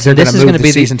decides they're going to move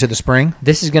the season to the spring.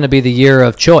 This is going to be the year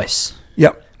of choice.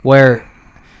 Yep. Where,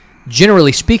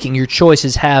 generally speaking, your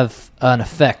choices have an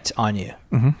effect on you.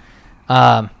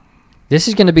 Mm-hmm. This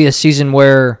is going to be a season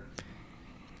where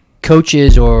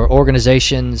coaches or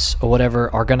organizations or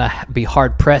whatever are going to be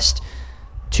hard pressed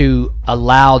to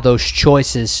allow those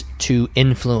choices to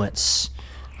influence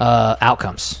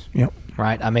outcomes. Yep.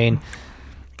 Right. I mean,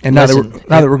 and now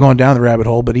that we're going down the rabbit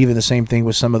hole, but even the same thing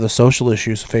with some of the social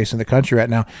issues facing the country right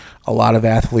now. A lot of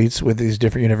athletes with these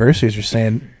different universities are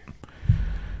saying,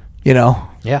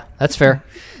 yeah, that's fair.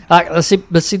 Let's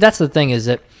see. That's the thing is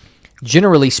that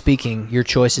generally speaking, your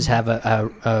choices have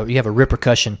you have a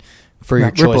repercussion for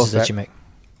your choices that you make.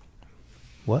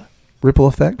 What? Ripple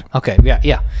effect? Okay,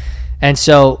 yeah. And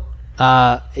so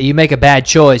you make a bad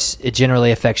choice, it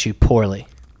generally affects you poorly,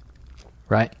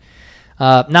 right?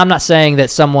 Now, I'm not saying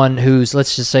that someone who's,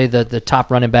 let's just say, the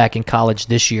top running back in college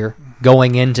this year,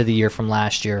 going into the year from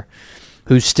last year,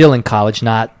 who's still in college,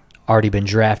 not already been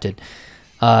drafted,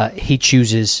 he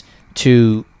chooses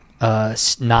to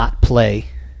not play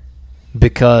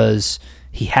because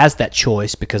he has that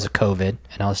choice because of COVID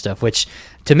and all this stuff, which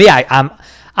to me, I'm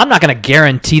not going to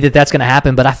guarantee that that's going to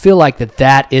happen, but I feel like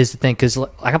that is the thing because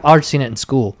I've already seen it in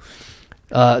school.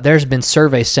 There's been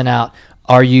surveys sent out.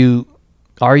 Are you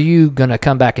going to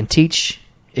come back and teach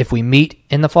if we meet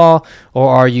in the fall,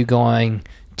 or are you going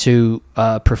to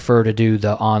prefer to do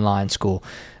the online school?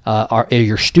 Are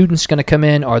your students going to come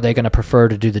in, or are they going to prefer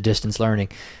to do the distance learning?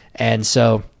 And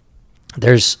so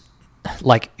there's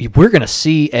we're going to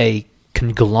see a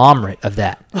conglomerate of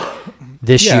that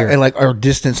this year. And our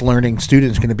distance learning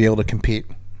students going to be able to compete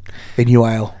in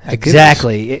UIL.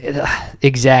 Exactly.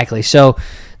 So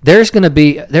there's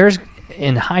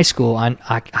in high school,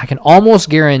 I can almost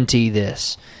guarantee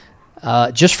this,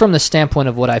 just from the standpoint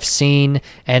of what I've seen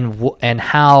and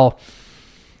how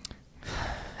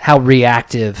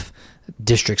reactive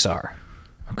districts are.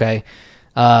 Okay,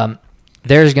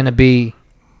 there's going to be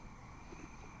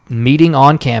meeting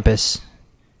on campus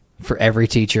for every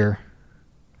teacher.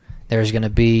 There's going to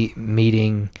be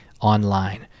meeting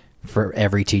online for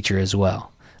every teacher as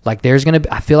well. I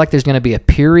feel like there's going to be a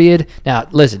period. Now,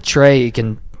 listen, Trey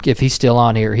if he's still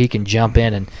on here, he can jump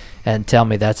in and tell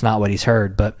me that's not what he's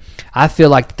heard. But I feel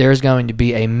like there's going to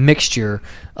be a mixture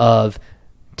of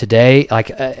today,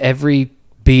 every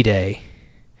B-Day,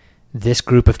 this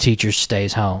group of teachers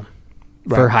stays home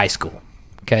for high school.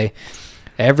 Okay.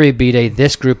 Every B-Day,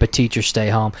 this group of teachers stay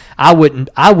home. I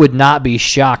would not be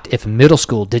shocked if middle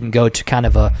school didn't go to kind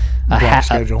of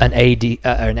an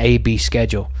A-B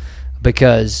schedule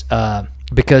because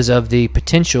of the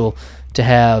potential to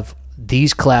have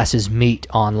these classes meet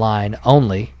online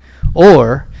only,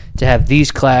 or to have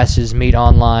these classes meet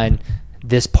online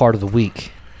this part of the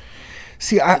week.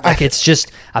 See, it's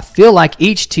just, I feel like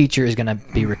each teacher is going to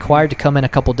be required to come in a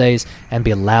couple days and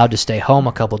be allowed to stay home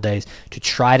a couple days to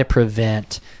try to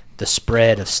prevent the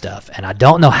spread of stuff. And I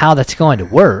don't know how that's going to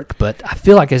work, but I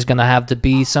feel like there's going to have to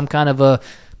be some kind of a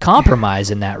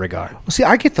compromise in that regard. Well, see,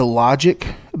 I get the logic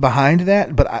behind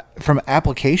that, but from an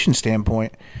application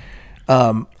standpoint,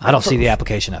 I don't see the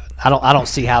application of it. I don't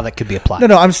see how that could be applied.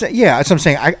 No, I'm saying, that's what I'm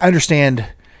saying. I understand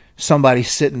somebody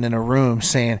sitting in a room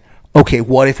saying, okay,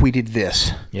 what if we did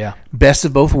this? Yeah. Best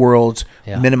of both worlds,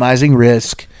 minimizing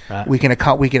risk. Right. We can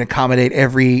accommodate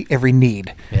every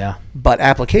need. Yeah. But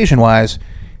application-wise,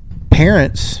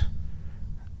 parents,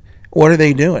 what are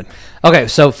they doing? Okay,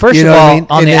 so first of all,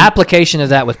 on the application of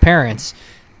that with parents,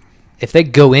 if they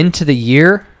go into the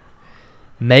year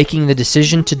making the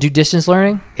decision to do distance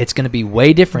learning, it's going to be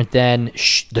way different than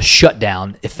the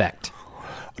shutdown effect.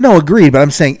 No, agreed. But I'm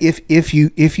saying if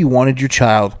you wanted your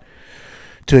child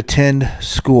to attend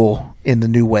school in the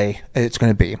new way it's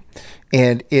going to be.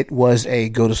 And it was a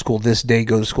go to school this day,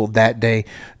 go to school that day.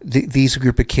 These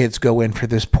group of kids go in for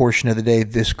this portion of the day.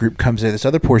 This group comes in this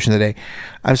other portion of the day.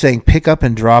 I'm saying pick up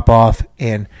and drop off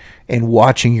and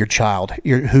watching your child,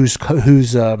 who's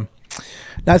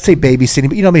not say babysitting,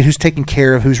 but I mean, who's taking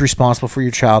care of, who's responsible for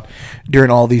your child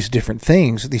during all these different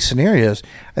things, these scenarios.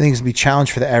 I think it's going to be a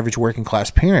challenge for the average working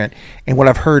class parent. And what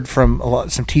I've heard from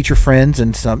some teacher friends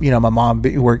and some, my mom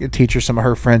worked a teacher, some of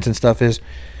her friends and stuff is,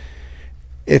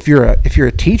 if you're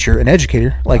a teacher, an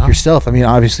educator like yourself, I mean,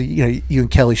 obviously, you and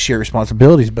Kelly share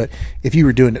responsibilities, but if you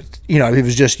were doing it, if it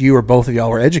was just you or both of y'all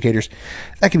were educators,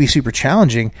 that could be super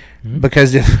challenging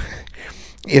because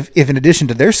if in addition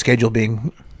to their schedule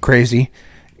being crazy,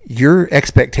 your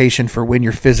expectation for when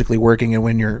you're physically working and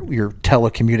when you're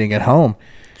telecommuting at home.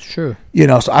 Sure.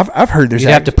 So I've heard there's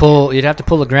you'd have to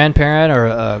pull a grandparent or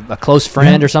a close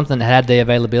friend or something that had the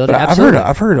availability. But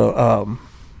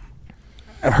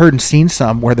I've heard and seen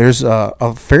some where there's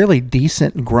a fairly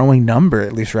decent growing number,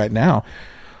 at least right now,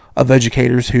 of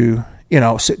educators who,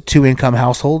 2-income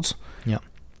households are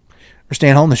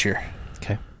staying home this year.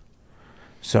 Okay.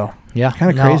 So, yeah,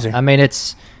 kind of crazy. I mean,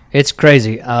 it's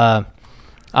crazy. I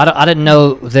didn't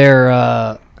know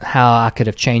how I could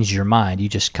have changed your mind. You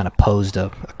just kind of posed a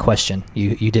question.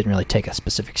 You didn't really take a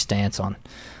specific stance on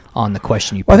the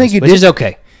question you posed, I think you which did. Is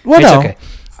okay. Well, it's no. okay.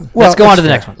 Let's go on to the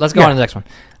next one. Let's go on to the next one.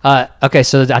 Okay,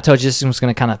 so I told you this was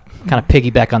going to kind of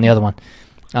piggyback on the other one,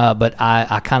 but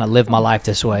I kind of live my life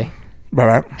this way,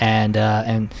 right?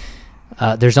 And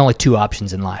there's only 2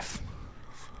 options in life.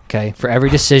 Okay, for every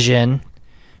decision,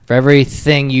 for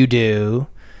everything you do,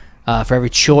 for every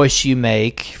choice you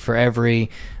make, for every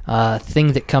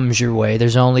thing that comes your way,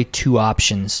 there's only 2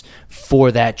 options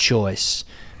for that choice,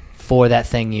 for that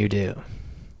thing you do.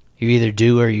 You either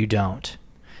do or you don't.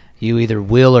 You either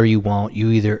will or you won't.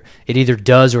 It either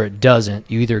does or it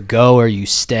doesn't. You either go or you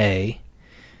stay.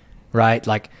 Right?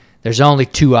 Like, there's only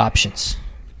 2 options.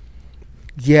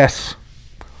 Yes.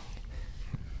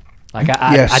 Like,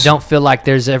 I don't feel like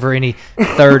there's ever any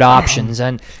third options.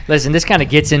 And listen, this kind of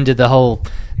gets into the whole.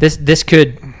 This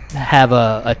could have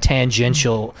a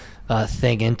tangential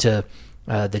thing into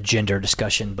the gender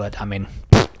discussion, but I mean,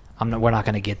 we're not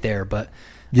going to get there. But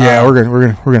yeah, we're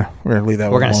gonna leave that.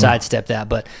 We're going to sidestep that.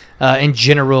 But in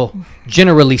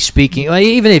generally speaking,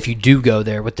 even if you do go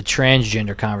there with the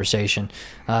transgender conversation,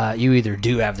 you either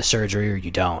do have the surgery or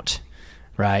you don't.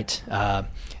 Right?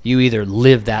 You either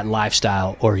live that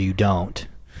lifestyle or you don't.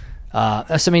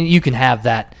 I mean, you can have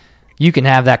that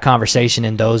conversation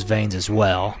in those veins as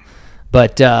well,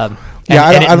 but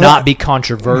not be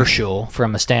controversial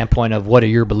from a standpoint of what are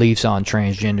your beliefs on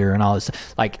transgender and all this.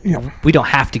 Like, we don't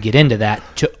have to get into that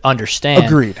to understand.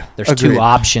 Agreed. There's 2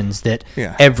 options that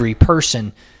every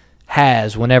person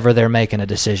has whenever they're making a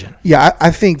decision. Yeah, I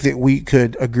think that we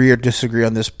could agree or disagree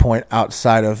on this point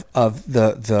outside of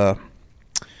the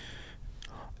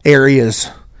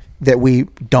areas that we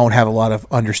don't have a lot of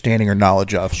understanding or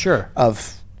knowledge of. Sure.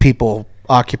 Of people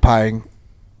occupying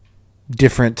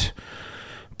different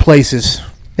places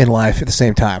in life at the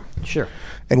same time. Sure.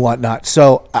 And whatnot.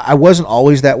 So I wasn't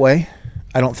always that way,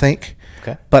 I don't think.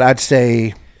 Okay. But I'd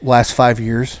say last 5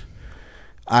 years,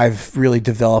 I've really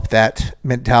developed that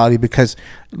mentality because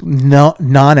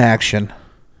non-action,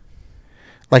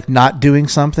 like not doing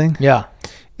something,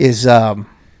 is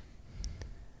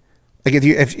like if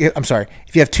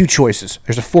you have 2 choices,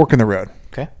 there's a fork in the road.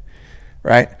 Okay.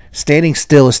 Right? Standing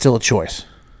still is still a choice.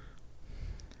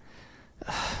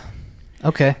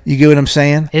 Okay. You get what I'm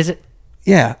saying? Is it?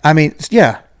 Yeah. I mean,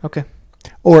 yeah. Okay.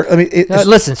 Or, I mean,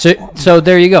 listen, so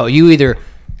there you go. You either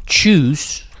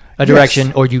choose a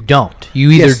direction or you don't. You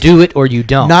either do it or you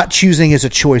don't. Not choosing is a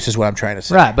choice is what I'm trying to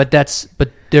say. Right, but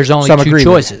there's only 2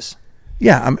 choices.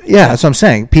 Yeah, that's what I'm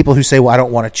saying. People who say, "Well, I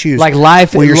don't want to choose." Like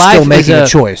life, well, you're still making a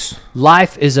choice.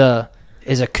 Life is a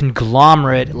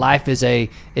conglomerate. Life is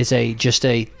just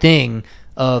a thing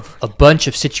of a bunch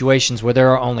of situations where there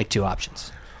are only 2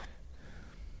 options.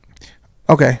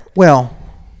 Okay, well,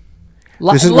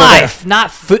 this is life, not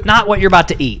food, not what you're about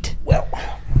to eat. Well,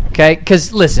 okay,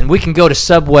 because listen, we can go to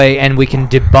Subway and we can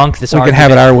debunk this. We can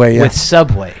have it our way with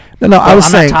Subway. No, I'm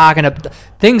not talking about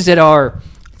things that are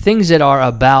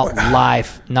about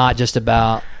life, not just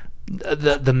about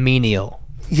the menial.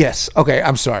 Yes. Okay.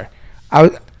 I'm sorry.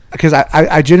 Because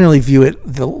I generally view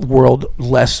the world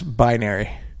less binary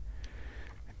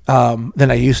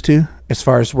than I used to, as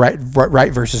far as right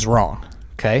versus wrong.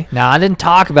 Okay. Now, I didn't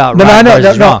talk about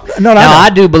versus wrong. No, now, I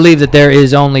do believe that there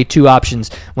is only 2 options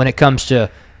when it comes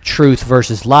to truth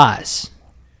versus lies.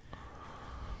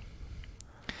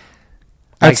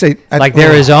 I'd say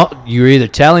you're either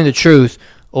telling the truth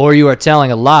or you are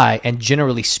telling a lie, and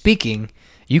generally speaking,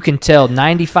 you can tell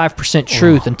 95%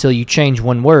 truth until you change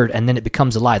one word, and then it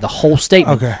becomes a lie. The whole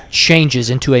statement changes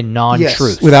into a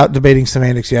non-truth. Yes, without debating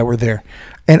semantics, we're there.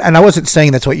 And I wasn't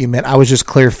saying that's what you meant. I was just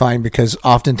clarifying because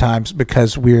oftentimes,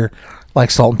 because we're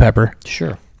like salt and pepper.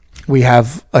 Sure. We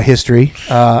have a history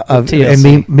of TLC.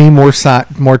 And me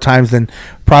more times than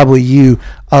probably you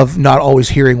of not always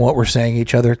hearing what we're saying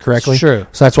each other correctly. Sure.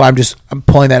 So that's why I'm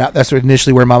pulling that out. That's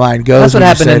initially where my mind goes. That's what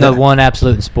happened in the one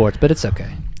absolute in sports, but it's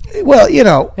okay. Well,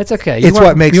 it's okay. It's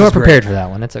what makes you weren't prepared for that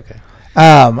one. It's okay.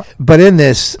 But in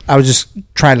this, I was just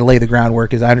trying to lay the groundwork,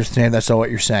 because I understand that's all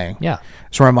what you're saying. Yeah.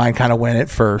 That's where my mind kind of went at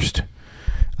first.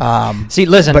 See,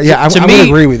 listen. But yeah, I would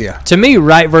agree with you. To me,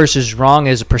 right versus wrong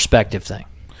is a perspective thing.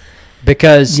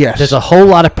 Because there's a whole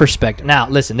lot of perspective. Now,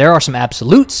 listen, there are some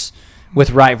absolutes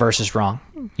with right versus wrong.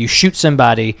 You shoot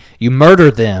somebody, you murder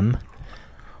them,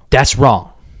 that's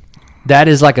wrong. That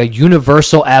is like a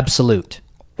universal absolute.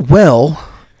 Well,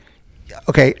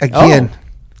 okay, again.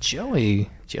 Joey's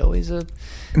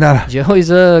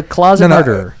a closet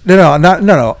murderer.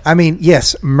 No. I mean,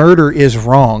 yes, murder is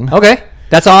wrong. Okay,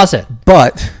 that's all I said.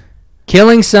 But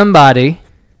killing somebody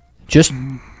just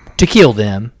to kill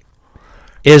them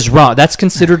is wrong. That's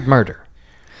considered murder.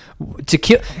 To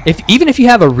kill, even if you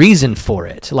have a reason for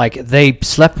it, like they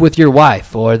slept with your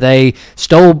wife, or they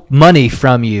stole money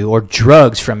from you, or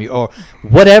drugs from you, or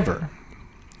whatever,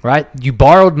 right? You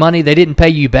borrowed money, they didn't pay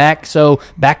you back, so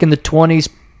back in the 20s,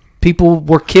 people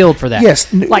were killed for that. Yes,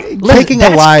 taking a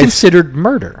life, that's considered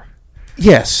murder.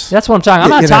 Yes, that's what I'm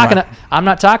talking. I'm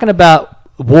not talking about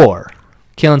war,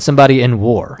 killing somebody in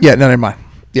war. Yeah, no, never mind.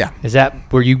 Yeah. Is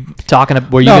that, were you going to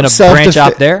branch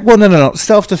out there? Well, no.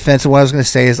 Self-defense, and what I was going to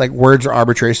say is, like, words are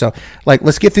arbitrary. So, like,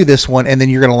 let's get through this one, and then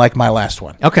you're going to like my last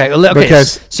one. Okay.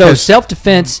 So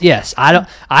self-defense, yes.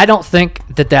 I don't think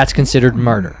that that's considered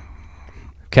murder.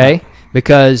 Okay?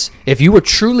 Because if you were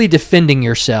truly defending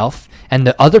yourself, and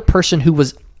the other person who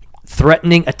was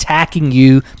threatening, attacking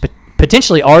you, but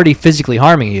potentially already physically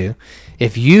harming you,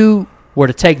 if you were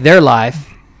to take their life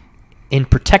in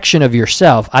protection of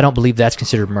yourself, I don't believe that's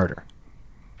considered murder.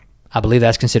 I believe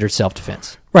that's considered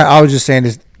self-defense. Right. I was just saying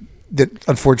is that,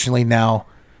 unfortunately, now,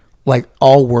 like,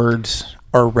 all words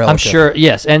are relative. I'm sure,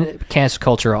 yes, and cancel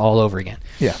culture all over again.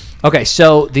 Yeah. Okay,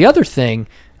 so the other thing,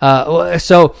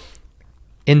 so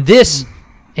in this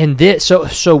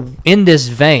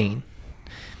vein,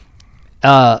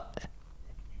 the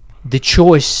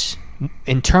choice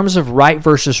in terms of right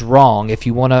versus wrong, if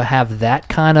you want to have that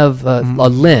kind of a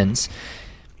lens,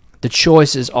 the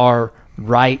choices are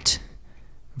right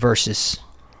versus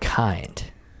kind.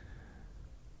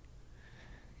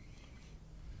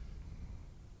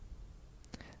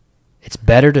 It's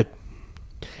better to,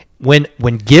 when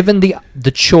given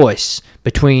the choice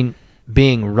between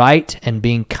being right and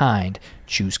being kind,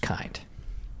 choose kind.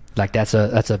 Like that's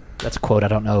a quote. I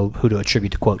don't know who to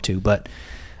attribute the quote to, but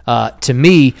to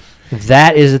me,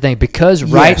 that is the thing, because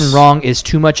right and wrong is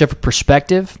too much of a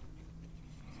perspective.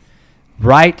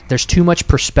 Right, there's too much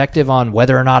perspective on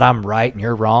whether or not I'm right and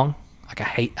you're wrong. Like I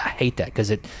hate that,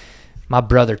 because my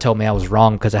brother told me I was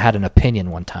wrong because I had an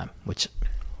opinion one time. Which,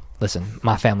 listen,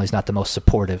 my family's not the most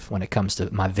supportive when it comes to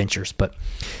my ventures, but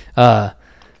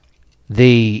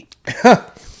the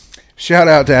shout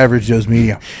out to Average Joe's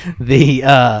Media.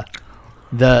 The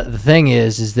thing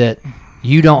is that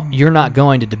you're not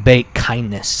going to debate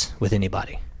kindness with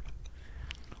anybody,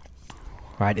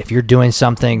 right? If you're doing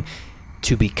something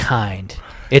to be kind,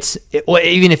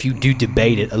 even if you do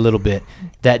debate it a little bit,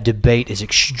 that debate is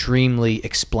extremely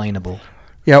explainable.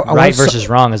 Yeah, right versus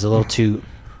wrong is a little too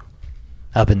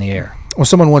up in the air. Well,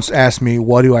 someone once asked me,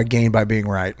 "What do I gain by being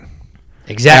right?"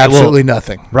 Exactly, absolutely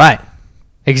nothing. Right,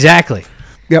 exactly.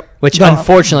 Yep. Which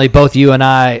unfortunately, both you and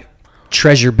I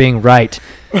treasure being right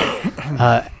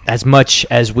as much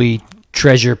as we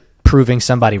treasure proving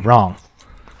somebody wrong.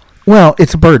 Well,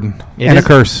 it's a burden and a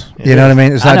curse. You know what I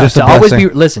mean? It's not just a blessing.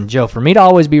 Listen, Joe, for me to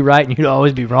always be right and you to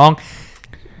always be wrong,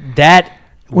 that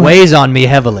weighs on me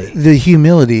heavily. The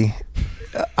humility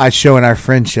I show in our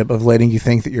friendship of letting you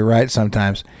think that you're right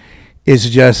sometimes is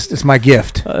just, it's my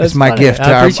gift. It's my gift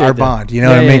to our bond. You know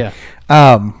what I mean?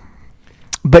 Yeah.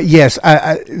 But yes,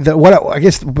 I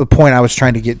guess the point I was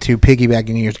trying to get to,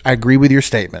 piggybacking yours, I agree with your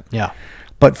statement. Yeah.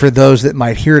 But for those that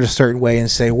might hear it a certain way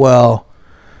and say, well,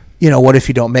 what if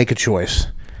you don't make a choice?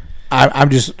 I'm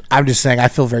just saying I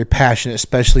feel very passionate,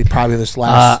 especially probably this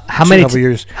last couple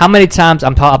years. How many times, I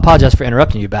apologize for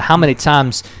interrupting you, but how many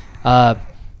times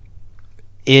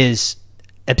is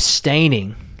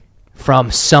abstaining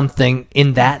from something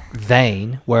in that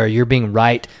vein where you're being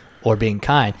right or being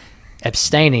kind,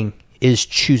 Abstaining is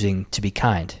choosing to be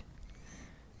kind.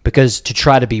 Because to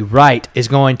try to be right is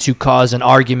going to cause an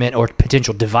argument or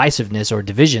potential divisiveness or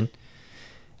division.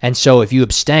 And so if you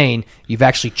abstain, you've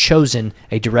actually chosen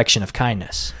a direction of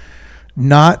kindness.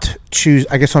 I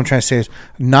guess what I'm trying to say is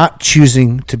not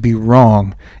choosing to be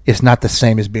wrong is not the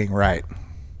same as being right.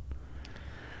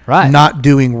 Right. Not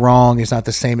doing wrong is not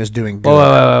the same as doing good.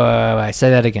 Wait. Say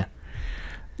that again.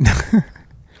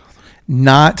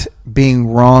 Not being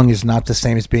wrong is not the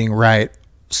same as being right.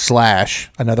 /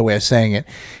 another way of saying it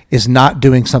is not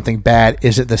doing something bad.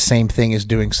 Is it the same thing as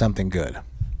doing something good?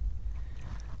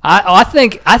 I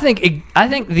think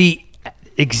the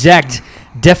exact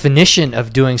definition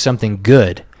of doing something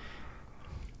good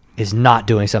is not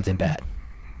doing something bad.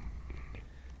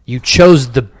 You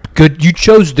chose the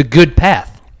good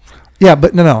path. Yeah,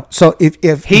 but no. So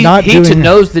if he not doing, to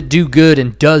knows that do good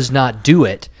and does not do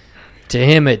it, to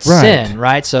him it's sin,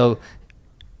 right? So,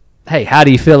 hey, how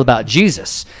do you feel about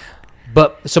Jesus?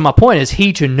 But so my point is,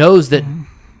 he who knows that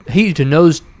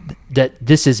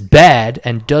this is bad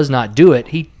and does not do it,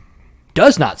 he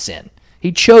does not sin.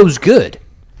 He chose good.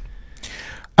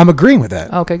 I'm agreeing with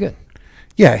that. Okay, good.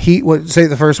 Yeah, say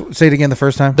it again the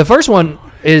first time. The first one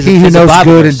is he who knows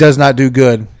good verse. and does not do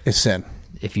good is sin.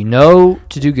 If you know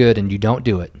to do good and you don't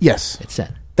do it, yes, it's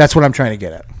sin. That's what I'm trying to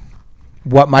get at.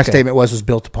 What my statement was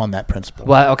built upon that principle.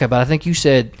 Well, okay, but I think you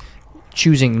said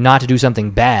choosing not to do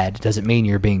something bad doesn't mean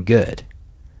you're being good.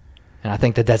 And I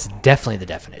think that's definitely the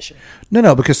definition.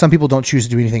 No, because some people don't choose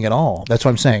to do anything at all. That's what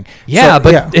I'm saying. Yeah,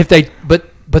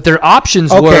 but their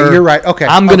options were, you're right. Okay.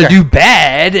 I'm going to do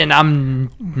bad and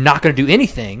I'm not going to do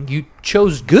anything. You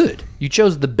chose good. You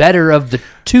chose the better of the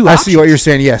two options. I see what you're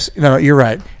saying. Yes. No, you're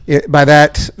right.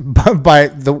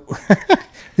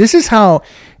 This is how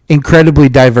incredibly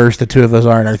diverse the two of us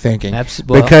are in our thinking.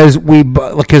 Absolutely. Because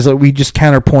we just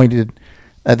counterpointed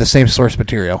at the same source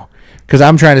material. Because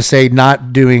I'm trying to say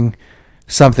not doing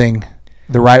something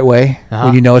the right way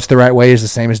when you know it's the right way is the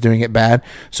same as doing it bad.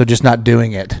 So just not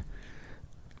doing it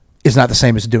is not the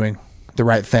same as doing the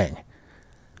right thing.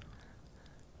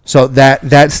 So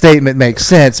that statement makes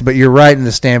sense, but you're right in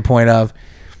the standpoint of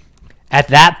at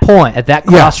that point, at that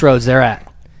crossroads they're at.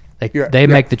 They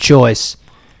make the choice,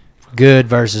 good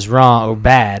versus wrong or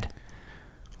bad.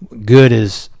 Good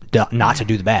is not to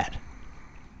do the bad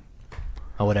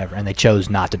or whatever, and they chose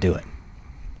not to do it.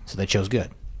 So they chose good.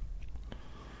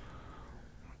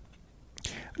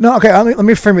 No, okay. Let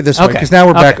me frame it this way, because now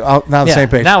we're back on the same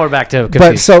page. Now we're back to confused.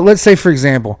 But so let's say, for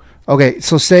example,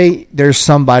 so say there's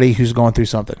somebody who's going through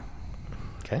something.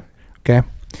 Okay.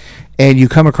 And you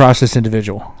come across this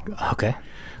individual.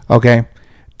 Okay.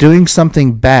 Doing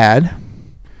something bad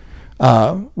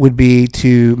would be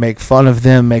to make fun of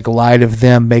them, make light of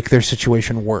them, make their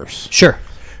situation worse. Sure.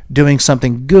 Doing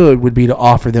something good would be to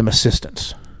offer them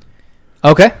assistance.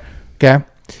 Okay.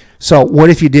 So what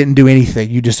if you didn't do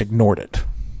anything? You just ignored it.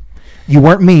 You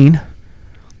weren't mean.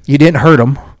 You didn't hurt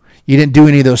them. You didn't do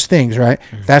any of those things, right?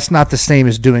 Mm-hmm. That's not the same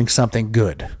as doing something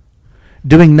good.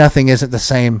 Doing nothing isn't the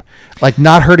same. Like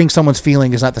not hurting someone's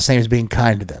feeling is not the same as being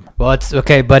kind to them. Well, it's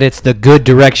okay, but it's the good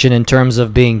direction in terms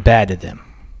of being bad to them.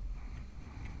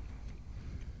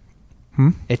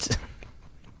 It's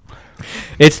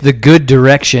the good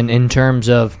direction in terms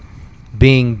of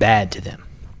being bad to them.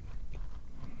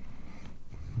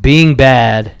 Being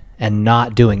bad and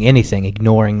not doing anything,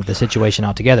 ignoring the situation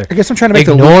altogether. I guess I'm trying to make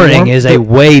ignoring is a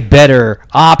way better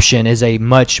option, is a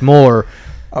much more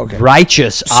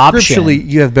righteous option. Scripturally,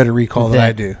 you have better recall than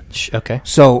I do. Okay.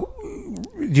 So,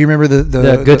 do you remember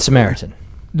the Good Samaritan?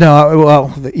 No,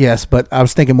 well, yes, but I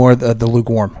was thinking more of the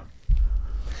lukewarm.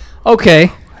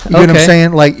 Okay. You know what I'm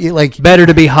saying? Like better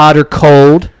to be hot or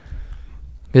cold.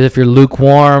 Because if you're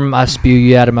lukewarm, I spew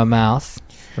you out of my mouth.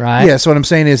 Right. Yeah. So what I'm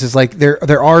saying is like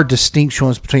there are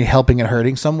distinctions between helping and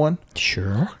hurting someone.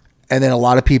 Sure. And then a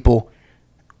lot of people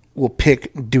will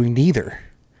pick doing neither,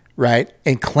 right,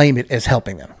 and claim it as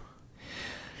helping them.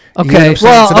 Okay.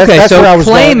 So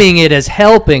claiming it as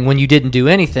helping when you didn't do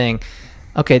anything.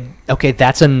 Okay.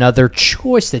 That's another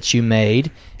choice that you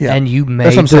made, and you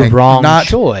made the wrong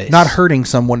choice. Not hurting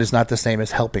someone is not the same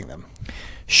as helping them.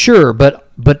 Sure,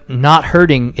 but not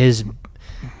hurting is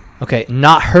okay.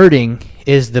 Not hurting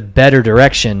is the better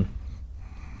direction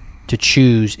to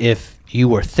choose if you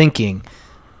were thinking,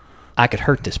 I could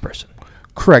hurt this person.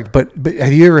 Correct, but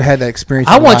have you ever had that experience?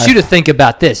 I want you to think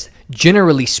about this.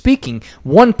 Generally speaking,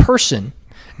 one person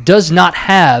does not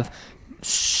have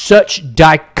such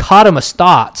dichotomous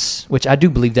thoughts, which I do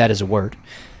believe that is a word,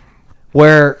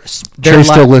 where they're Trey's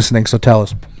still listening, so tell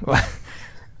us.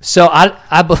 So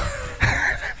I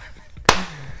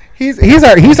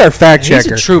He's our fact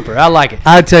checker. He's a trooper. I like it.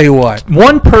 I tell you what,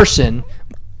 one person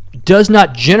does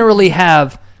not generally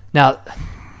have now.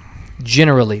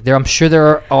 Generally, I'm sure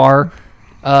there are.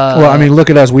 Well, I mean, look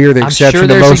at us. We are the exception to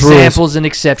most rules. I'm sure there's examples and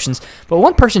exceptions, but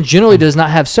one person generally does not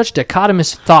have such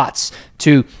dichotomous thoughts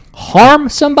to harm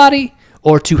somebody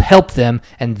or to help them,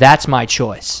 and that's my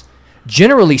choice.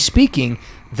 Generally speaking,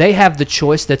 they have the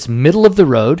choice that's middle of the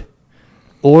road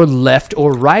or left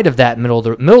or right of that middle.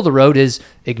 The middle of the road is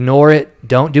ignore it,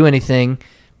 don't do anything,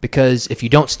 because if you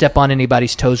don't step on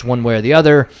anybody's toes one way or the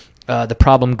other, the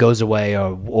problem goes away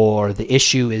or the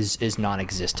issue is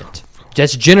non-existent.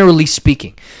 That's generally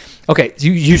speaking. Okay,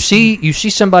 you see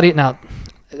somebody now.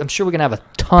 I'm sure we're gonna have a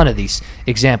ton of these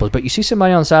examples, but you see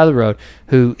somebody on the side of the road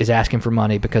who is asking for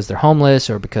money because they're homeless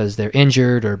or because they're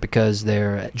injured or because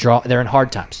they're in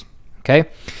hard times. Okay,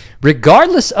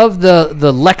 regardless of the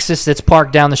Lexus that's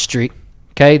parked down the street.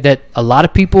 Okay, that a lot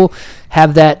of people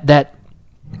have that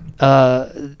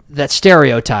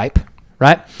stereotype,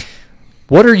 right?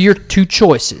 What are your two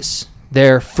choices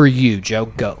there for you, Joe?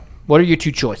 Go. What are your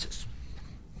two choices?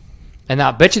 And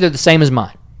I bet you they're the same as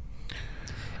mine.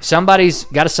 If somebody's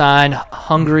got a sign,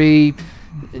 hungry,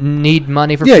 need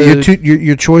money for food. Yeah,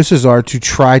 your choices are to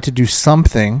try to do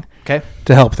something to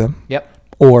help them. Yep.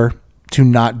 Or to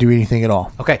not do anything at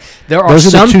all. Okay. Those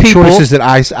are some the two people, choices that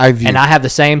I view. And I have the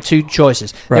same two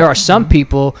choices. Right. There are some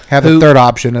people have the third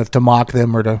option of to mock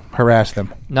them or to harass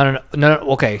them. No.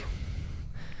 Okay.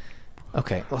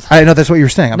 Okay. Well, I know that's what you were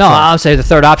saying. I'll say the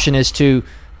third option is to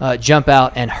jump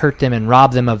out and hurt them and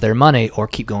rob them of their money or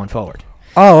keep going forward.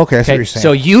 Oh, okay. That's what you're saying.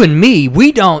 So you and me,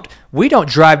 we don't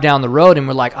drive down the road and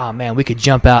we're like, oh man, we could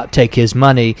jump out, take his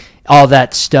money, all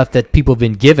that stuff that people have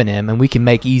been giving him, and we can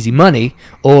make easy money,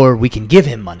 or we can give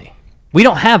him money. We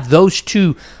don't have those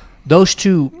two, one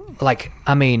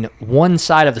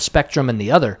side of the spectrum and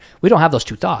the other. We don't have those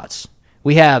two thoughts.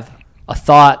 We have a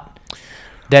thought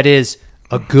that is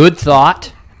a good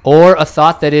thought or a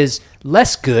thought that is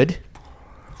less good,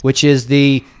 which is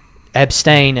the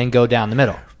abstain and go down the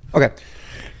middle. Okay.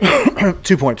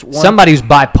 2 points. One, somebody who's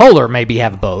bipolar maybe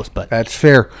have both, but that's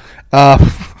fair.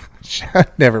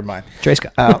 Never mind. Trey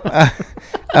Scott. I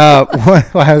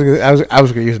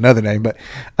was going to use another name, but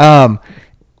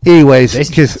anyways,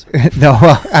 because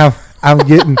I'm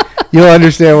getting. You'll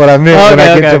understand what I meant when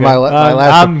I get to my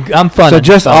last. I'm fun. So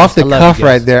just off the cuff,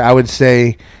 right there, I would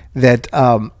say that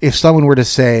if someone were to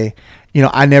say,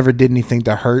 I never did anything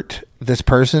to hurt this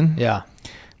person,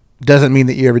 doesn't mean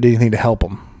that you ever did anything to help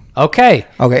them. Okay.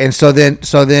 And so then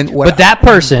what? But that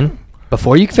person,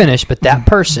 before you finish, that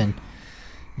person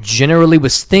generally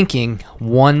was thinking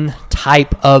one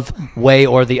type of way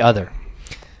or the other.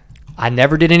 I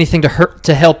never did anything to hurt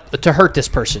this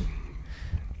person,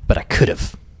 but I could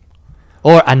have.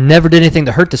 Or I never did anything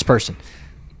to hurt this person,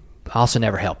 but I also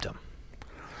never helped him.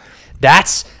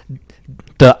 That's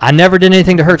I never did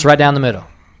anything to hurt's right down the middle.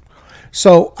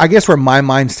 So I guess where my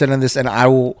mind's set on this, and I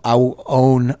will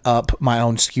own up my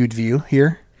own skewed view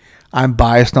here. I'm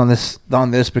biased on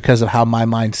this because of how my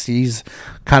mind sees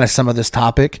kind of some of this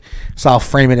topic. So I'll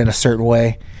frame it in a certain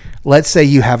way. Let's say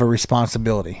you have a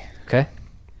responsibility. Okay.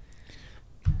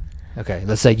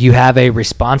 Let's say you have a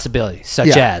responsibility,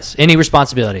 such as any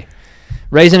responsibility.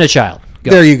 Raising a child.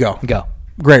 Go. There you go. Go.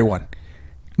 Great one.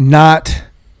 Not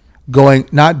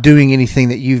doing anything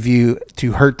that you view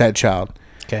to hurt that child.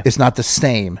 Okay. It's not the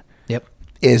same. Yep.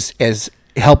 As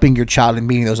helping your child and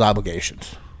meeting those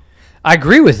obligations. I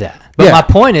agree with that. But my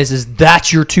point is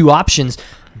that's your two options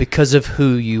because of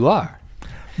who you are.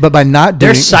 But by not doing...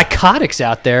 There's psychotics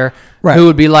out there who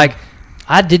would be like,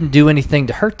 I didn't do anything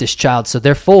to hurt this child, so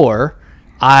therefore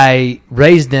I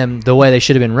raised them the way they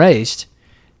should have been raised.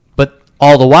 But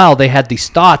all the while they had these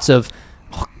thoughts of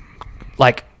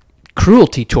like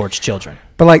cruelty towards children.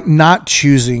 But not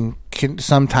choosing can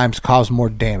sometimes cause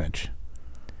more damage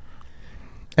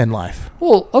in life.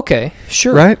 Well, okay,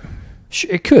 sure. Right?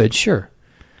 It could, sure.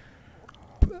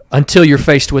 Until you're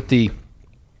faced with the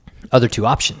other two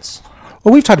options.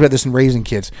 Well, we've talked about this in raising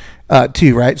kids,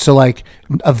 too, right? So,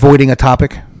 avoiding a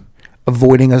topic,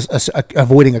 avoiding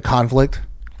a conflict,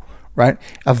 right?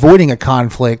 Avoiding a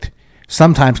conflict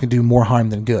sometimes can do more harm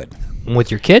than good.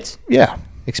 With your kids? Yeah.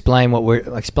 Explain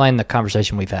the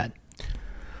conversation we've had.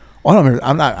 Well, I don't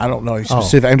remember. I don't know any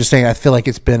specific. I'm just saying I feel like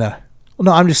it's been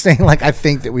I'm just saying I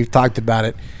think that we've talked about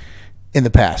it in the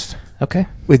past. Okay.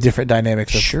 With different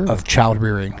dynamics of child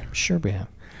rearing. Sure we have.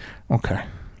 Okay.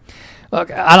 Look,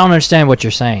 I don't understand what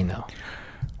you're saying, though.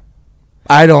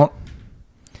 I don't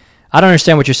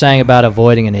understand what you're saying about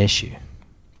avoiding an issue.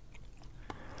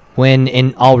 When,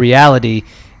 in all reality,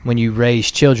 when you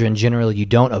raise children, generally you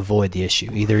don't avoid the issue.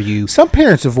 Either you... Some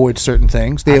parents avoid certain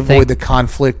things. They avoid the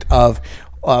conflict of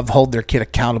hold their kid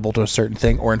accountable to a certain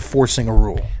thing or enforcing a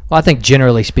rule. Well, I think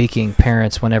generally speaking,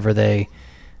 parents, whenever they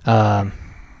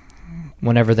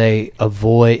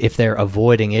avoid, if they're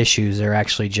avoiding issues, they're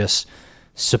actually just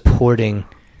supporting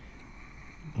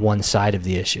one side of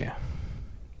the issue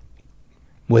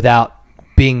without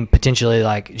being potentially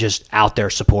like just out there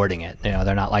supporting it. You know,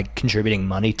 they're not like contributing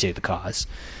money to the cause,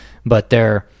 but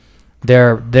they're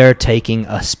taking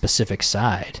a specific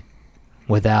side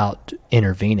without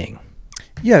intervening.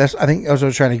 Yeah, I think I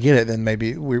was trying to get it. Then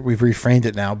maybe we've reframed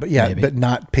it now, but yeah, maybe. But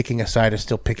not picking a side is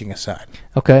still picking a side.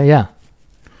 Okay, yeah.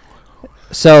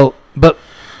 So, but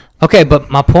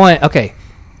my point. Okay,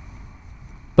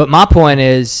 but my point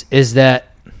is that.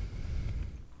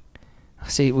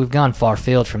 See, we've gone far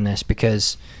field from this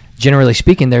because, generally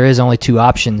speaking, there is only two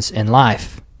options in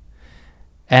life.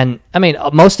 And, I mean,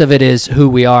 most of it is who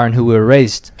we are and who we were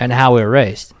raised and how we were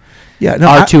raised. Yeah, no,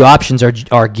 our two options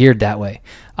are geared that way.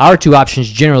 Our two options,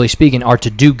 generally speaking, are to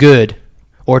do good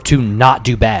or to not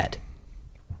do bad.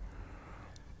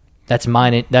 That's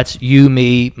mine. That's you,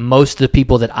 me, most of the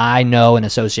people that I know and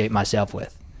associate myself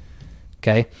with.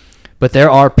 Okay? But there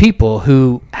are people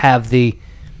who have the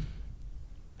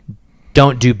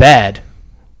don't do bad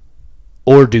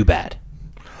or do bad.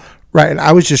 Right, and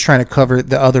I was just trying to cover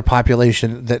the other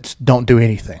population that don't do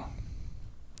anything.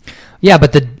 Yeah,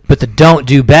 but the don't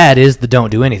do bad is the don't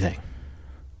do anything.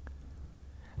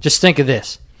 Just think of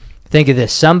this.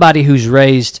 Somebody who's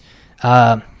raised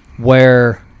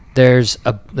where there's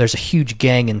a huge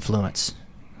gang influence,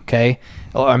 okay?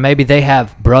 Or maybe they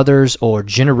have brothers or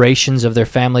generations of their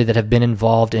family that have been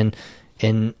involved in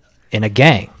a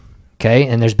gang. Okay,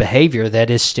 and there's behavior that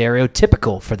is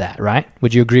stereotypical for that, right?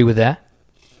 Would you agree with that?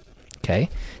 Okay,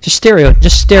 just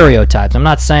stereotypes. I'm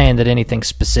not saying that anything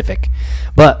specific,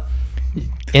 but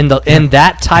in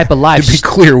that type of life, to be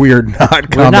clear, we are not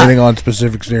commenting on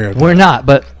specific stereotypes. We're not,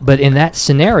 but in that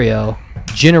scenario,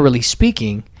 generally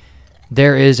speaking,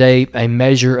 there is a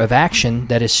measure of action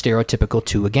that is stereotypical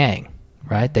to a gang,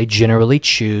 right? They generally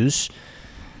choose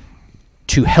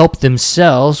to help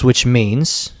themselves, which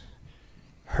means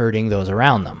hurting those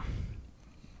around them,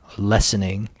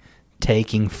 lessening,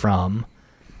 taking from,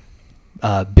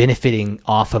 benefiting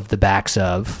off of the backs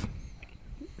of,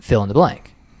 fill in the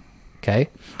blank. Okay?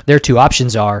 Their two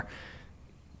options are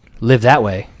live that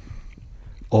way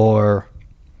or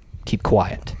keep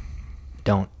quiet.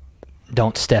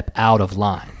 Don't step out of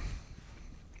line.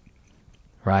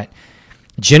 Right?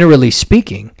 Generally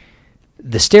speaking,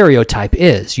 the stereotype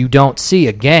is you don't see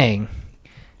a gang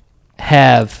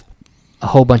have a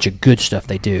whole bunch of good stuff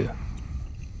they do,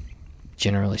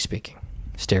 generally speaking,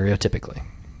 stereotypically.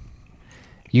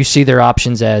 You see their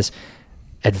options as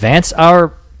advance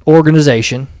our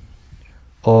organization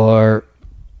or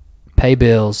pay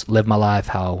bills, live my life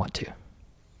how I want to,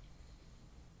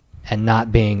 and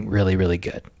not being really, really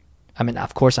good. I mean,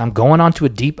 of course, I'm going onto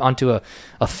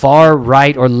a far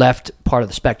right or left part of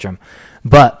the spectrum,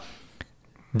 but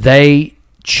they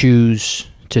choose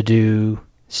to do...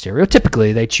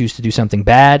 Stereotypically, they choose to do something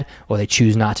bad or they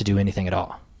choose not to do anything at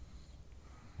all.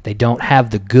 They don't have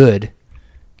the good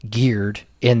geared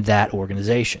in that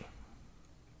organization.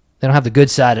 They don't have the good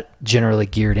side generally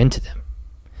geared into them.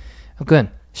 Again,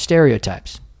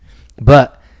 stereotypes.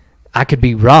 But I could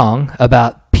be wrong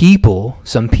about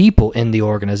some people in the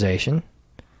organization,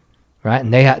 right?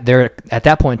 And they're at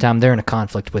that point in time, they're in a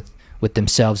conflict with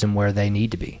themselves and where they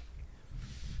need to be.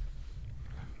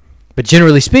 But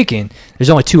generally speaking, there's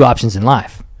only two options in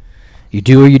life. You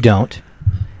do or you don't.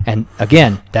 And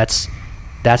again, that's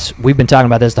we've been talking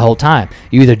about this the whole time.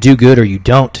 You either do good or you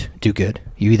don't do good.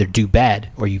 You either do bad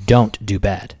or you don't do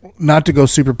bad. Not to go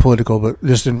super political, but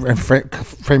just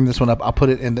frame this one up, I'll put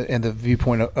it in the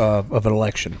viewpoint of an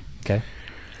election. Okay.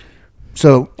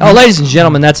 So, ladies and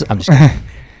gentlemen, I'm just kidding.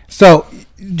 So,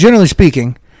 generally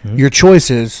speaking, your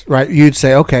choices, right? You'd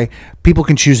say, okay, people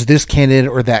can choose this candidate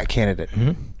or that candidate.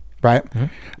 Mm-hmm. Right?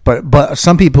 Mm-hmm. But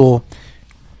some people,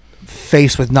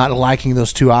 faced with not liking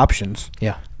those two options,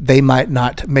 they might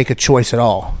not make a choice at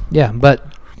all. Yeah, but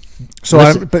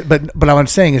but what I'm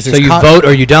saying is, so you vote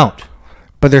or you don't.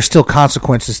 But there's still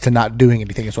consequences to not doing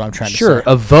anything. Is what I'm trying to say. Sure,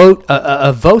 a vote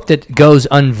that goes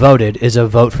unvoted is a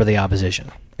vote for the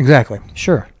opposition. Exactly.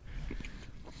 Sure.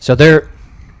 So they're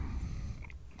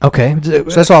okay. So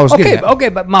that's all I was getting at. Okay,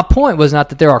 but my point was not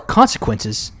that there are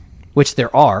consequences, which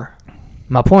there are.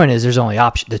 My point is there's only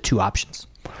the two options.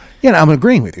 Yeah, I'm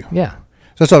agreeing with you. Yeah.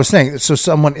 So that's what I was saying.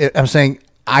 So I'm saying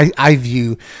I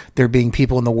view there being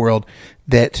people in the world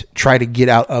that try to get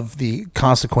out of the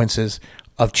consequences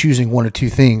of choosing one or two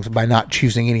things by not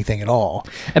choosing anything at all.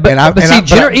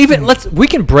 We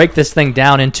can break this thing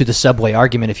down into the Subway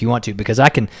argument if you want to, because I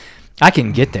can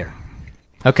get there.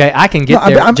 Okay, I can get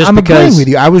there. I'm agreeing with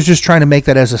you. I was just trying to make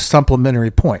that as a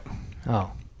supplementary point.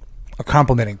 Oh, a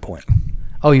complimenting point.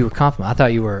 Oh, you were complimenting. I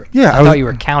thought you were. Yeah, I thought you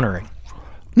were countering.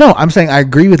 No, I'm saying I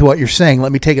agree with what you're saying.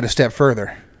 Let me take it a step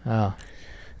further. Oh.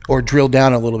 Or drill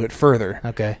down a little bit further.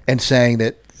 Okay. And saying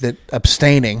that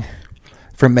abstaining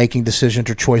from making decisions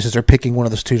or choices or picking one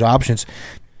of those two options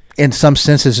in some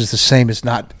senses is the same as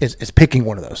picking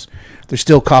one of those. There's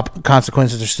still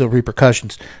consequences, there's still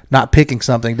repercussions. Not picking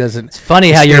something doesn't. It's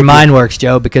funny how your mind works,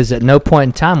 Joe, because at no point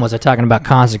in time was I talking about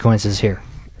consequences here.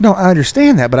 No, I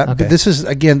understand that, but this is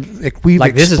again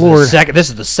explored. This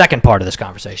is the second part of this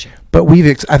conversation. But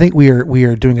I think we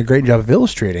are doing a great job of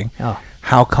illustrating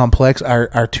how complex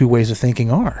our two ways of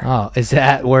thinking are. Oh, is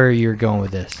that where you're going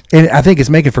with this? And I think it's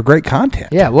making for great content.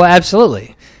 Yeah, well,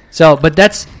 absolutely. So, but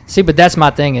that's my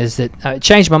thing is that it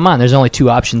changed my mind. There's only two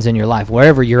options in your life,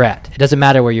 wherever you're at. It doesn't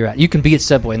matter where you're at. You can be at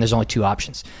Subway, and there's only two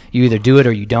options. You either do it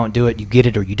or you don't do it. You get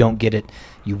it or you don't get it.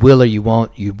 You will or you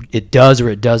won't. It does or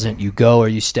it doesn't. You go or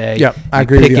you stay. Yeah, I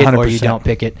agree with you 100%. Pick it or you don't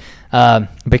pick it.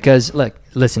 Because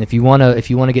listen, if you want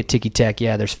to get ticky tack,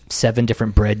 there's 7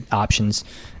 different bread options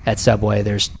at Subway.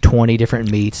 There's 20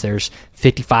 different meats. There's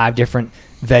 55 different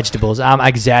vegetables. I'm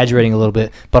exaggerating a little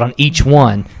bit, but on each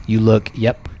one you look.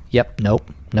 Yep. Nope.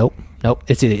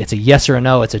 It's a yes or a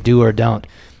no. It's a do or a don't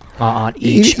on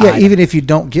each. Yeah, even if you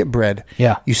don't get bread.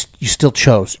 Yeah. You still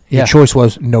chose. Your choice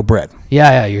was no bread.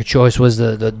 Yeah. Your choice was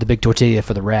the big tortilla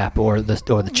for the wrap or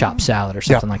the chopped salad or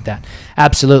something like that.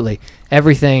 Absolutely.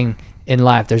 Everything in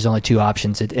life, there's only two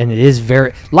options,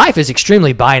 life is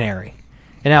extremely binary.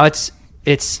 And now it's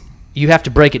you have to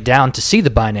break it down to see the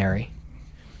binary,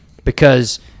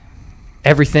 because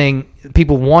everything,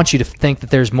 people want you to think that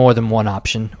there's more than one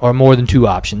option or more than two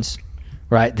options,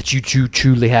 right? That you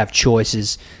truly have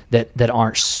choices that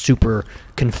aren't super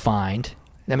confined.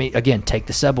 I mean, again, take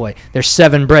the Subway. There's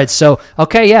 7 breads. So,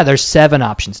 okay, there's 7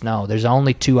 options. No, there's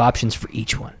only 2 options for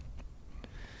each one.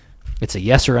 It's a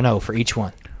yes or a no for each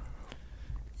one.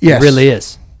 Yes. It really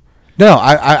is. No,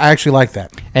 I actually like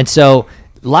that. And so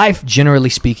life, generally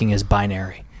speaking, is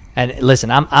binary. And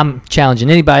listen, I'm challenging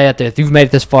anybody out there. If you've made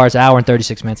it this far, it's an hour and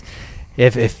 36 minutes.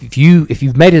 If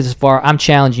you've made it this far, I'm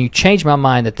challenging you. Change my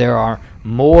mind that there are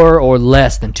more or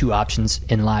less than 2 options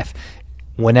in life.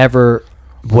 Whatever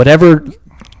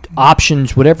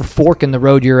options, whatever fork in the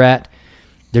road you're at,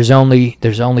 there's only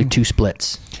 2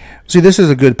 splits. See, this is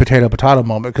a good potato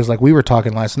moment, because like we were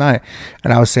talking last night,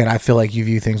 and I was saying I feel like you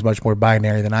view things much more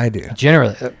binary than I do.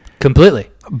 Generally, completely.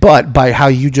 But by how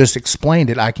you just explained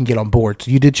it, I can get on board.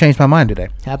 So you did change my mind today.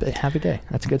 Happy day.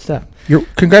 That's good stuff.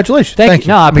 Congratulations. Thank you.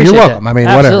 No, I appreciate you're welcome. That. I mean,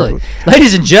 absolutely. Whatever.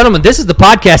 Ladies and gentlemen, this is the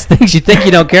podcast Things You Think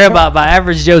You Don't Care About by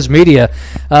Average Joe's Media.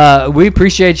 We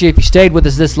appreciate you if you stayed with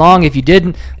us this long. If you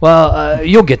didn't, well,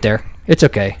 you'll get there. It's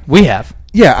okay. We have.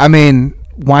 Yeah, I mean,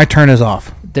 why turn us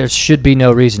off? There should be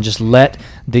no reason. Just let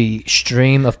the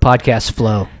stream of podcasts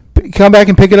flow. Come back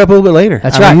and pick it up a little bit later.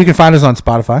 That's right. You can find us on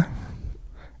Spotify,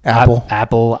 Apple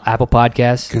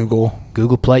Podcasts,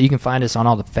 Google Play. You can find us on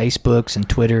all the Facebooks and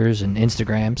Twitters and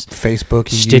Instagrams. Facebook,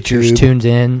 Stitchers, YouTube.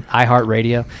 TuneIn,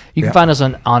 iHeartRadio. You can find us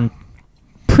on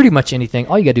pretty much anything.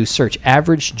 All you got to do is search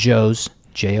Average Joe's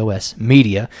JOS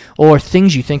Media or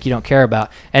Things You Think You Don't Care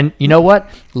About. And you know what?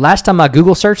 Last time I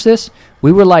Google searched this,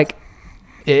 we were like,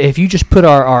 if you just put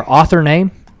our author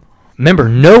name, remember,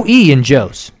 no E in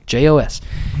Joe's, JOS.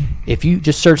 If you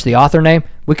just search the author name,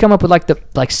 we come up with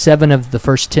like 7 of the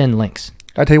first 10 links.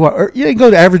 I tell you what, you can go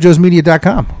to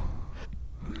averagejoesmedia.com.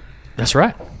 That's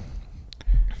right.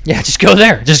 Yeah, just go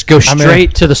there. Just go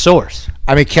straight to the source.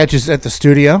 I mean, catches at the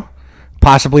studio,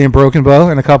 possibly in Broken Bow,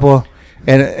 in a couple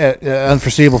in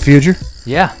unforeseeable future.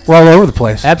 Yeah, we're all over the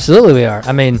place. Absolutely, we are.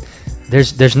 I mean,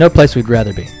 there's no place we'd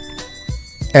rather be.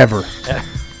 Ever.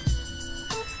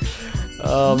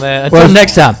 Oh, man. Until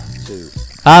next time,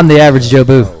 I'm the Average Joe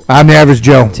Boo. I'm the Average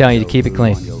Joe. I'm telling you to keep it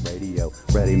clean.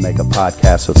 Ready to make a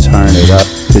podcast, so turn it up,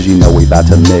 cause you know we about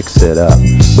to mix it up.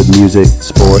 With music,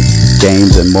 sports,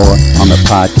 games, and more on the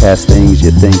podcast Things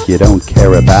You Think You Don't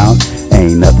Care About.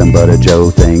 Ain't nothing but a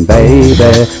Joe thing, baby.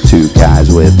 2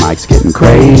 guys with mics getting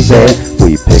crazy.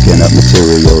 We picking up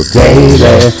material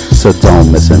daily, so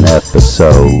don't miss an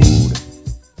episode.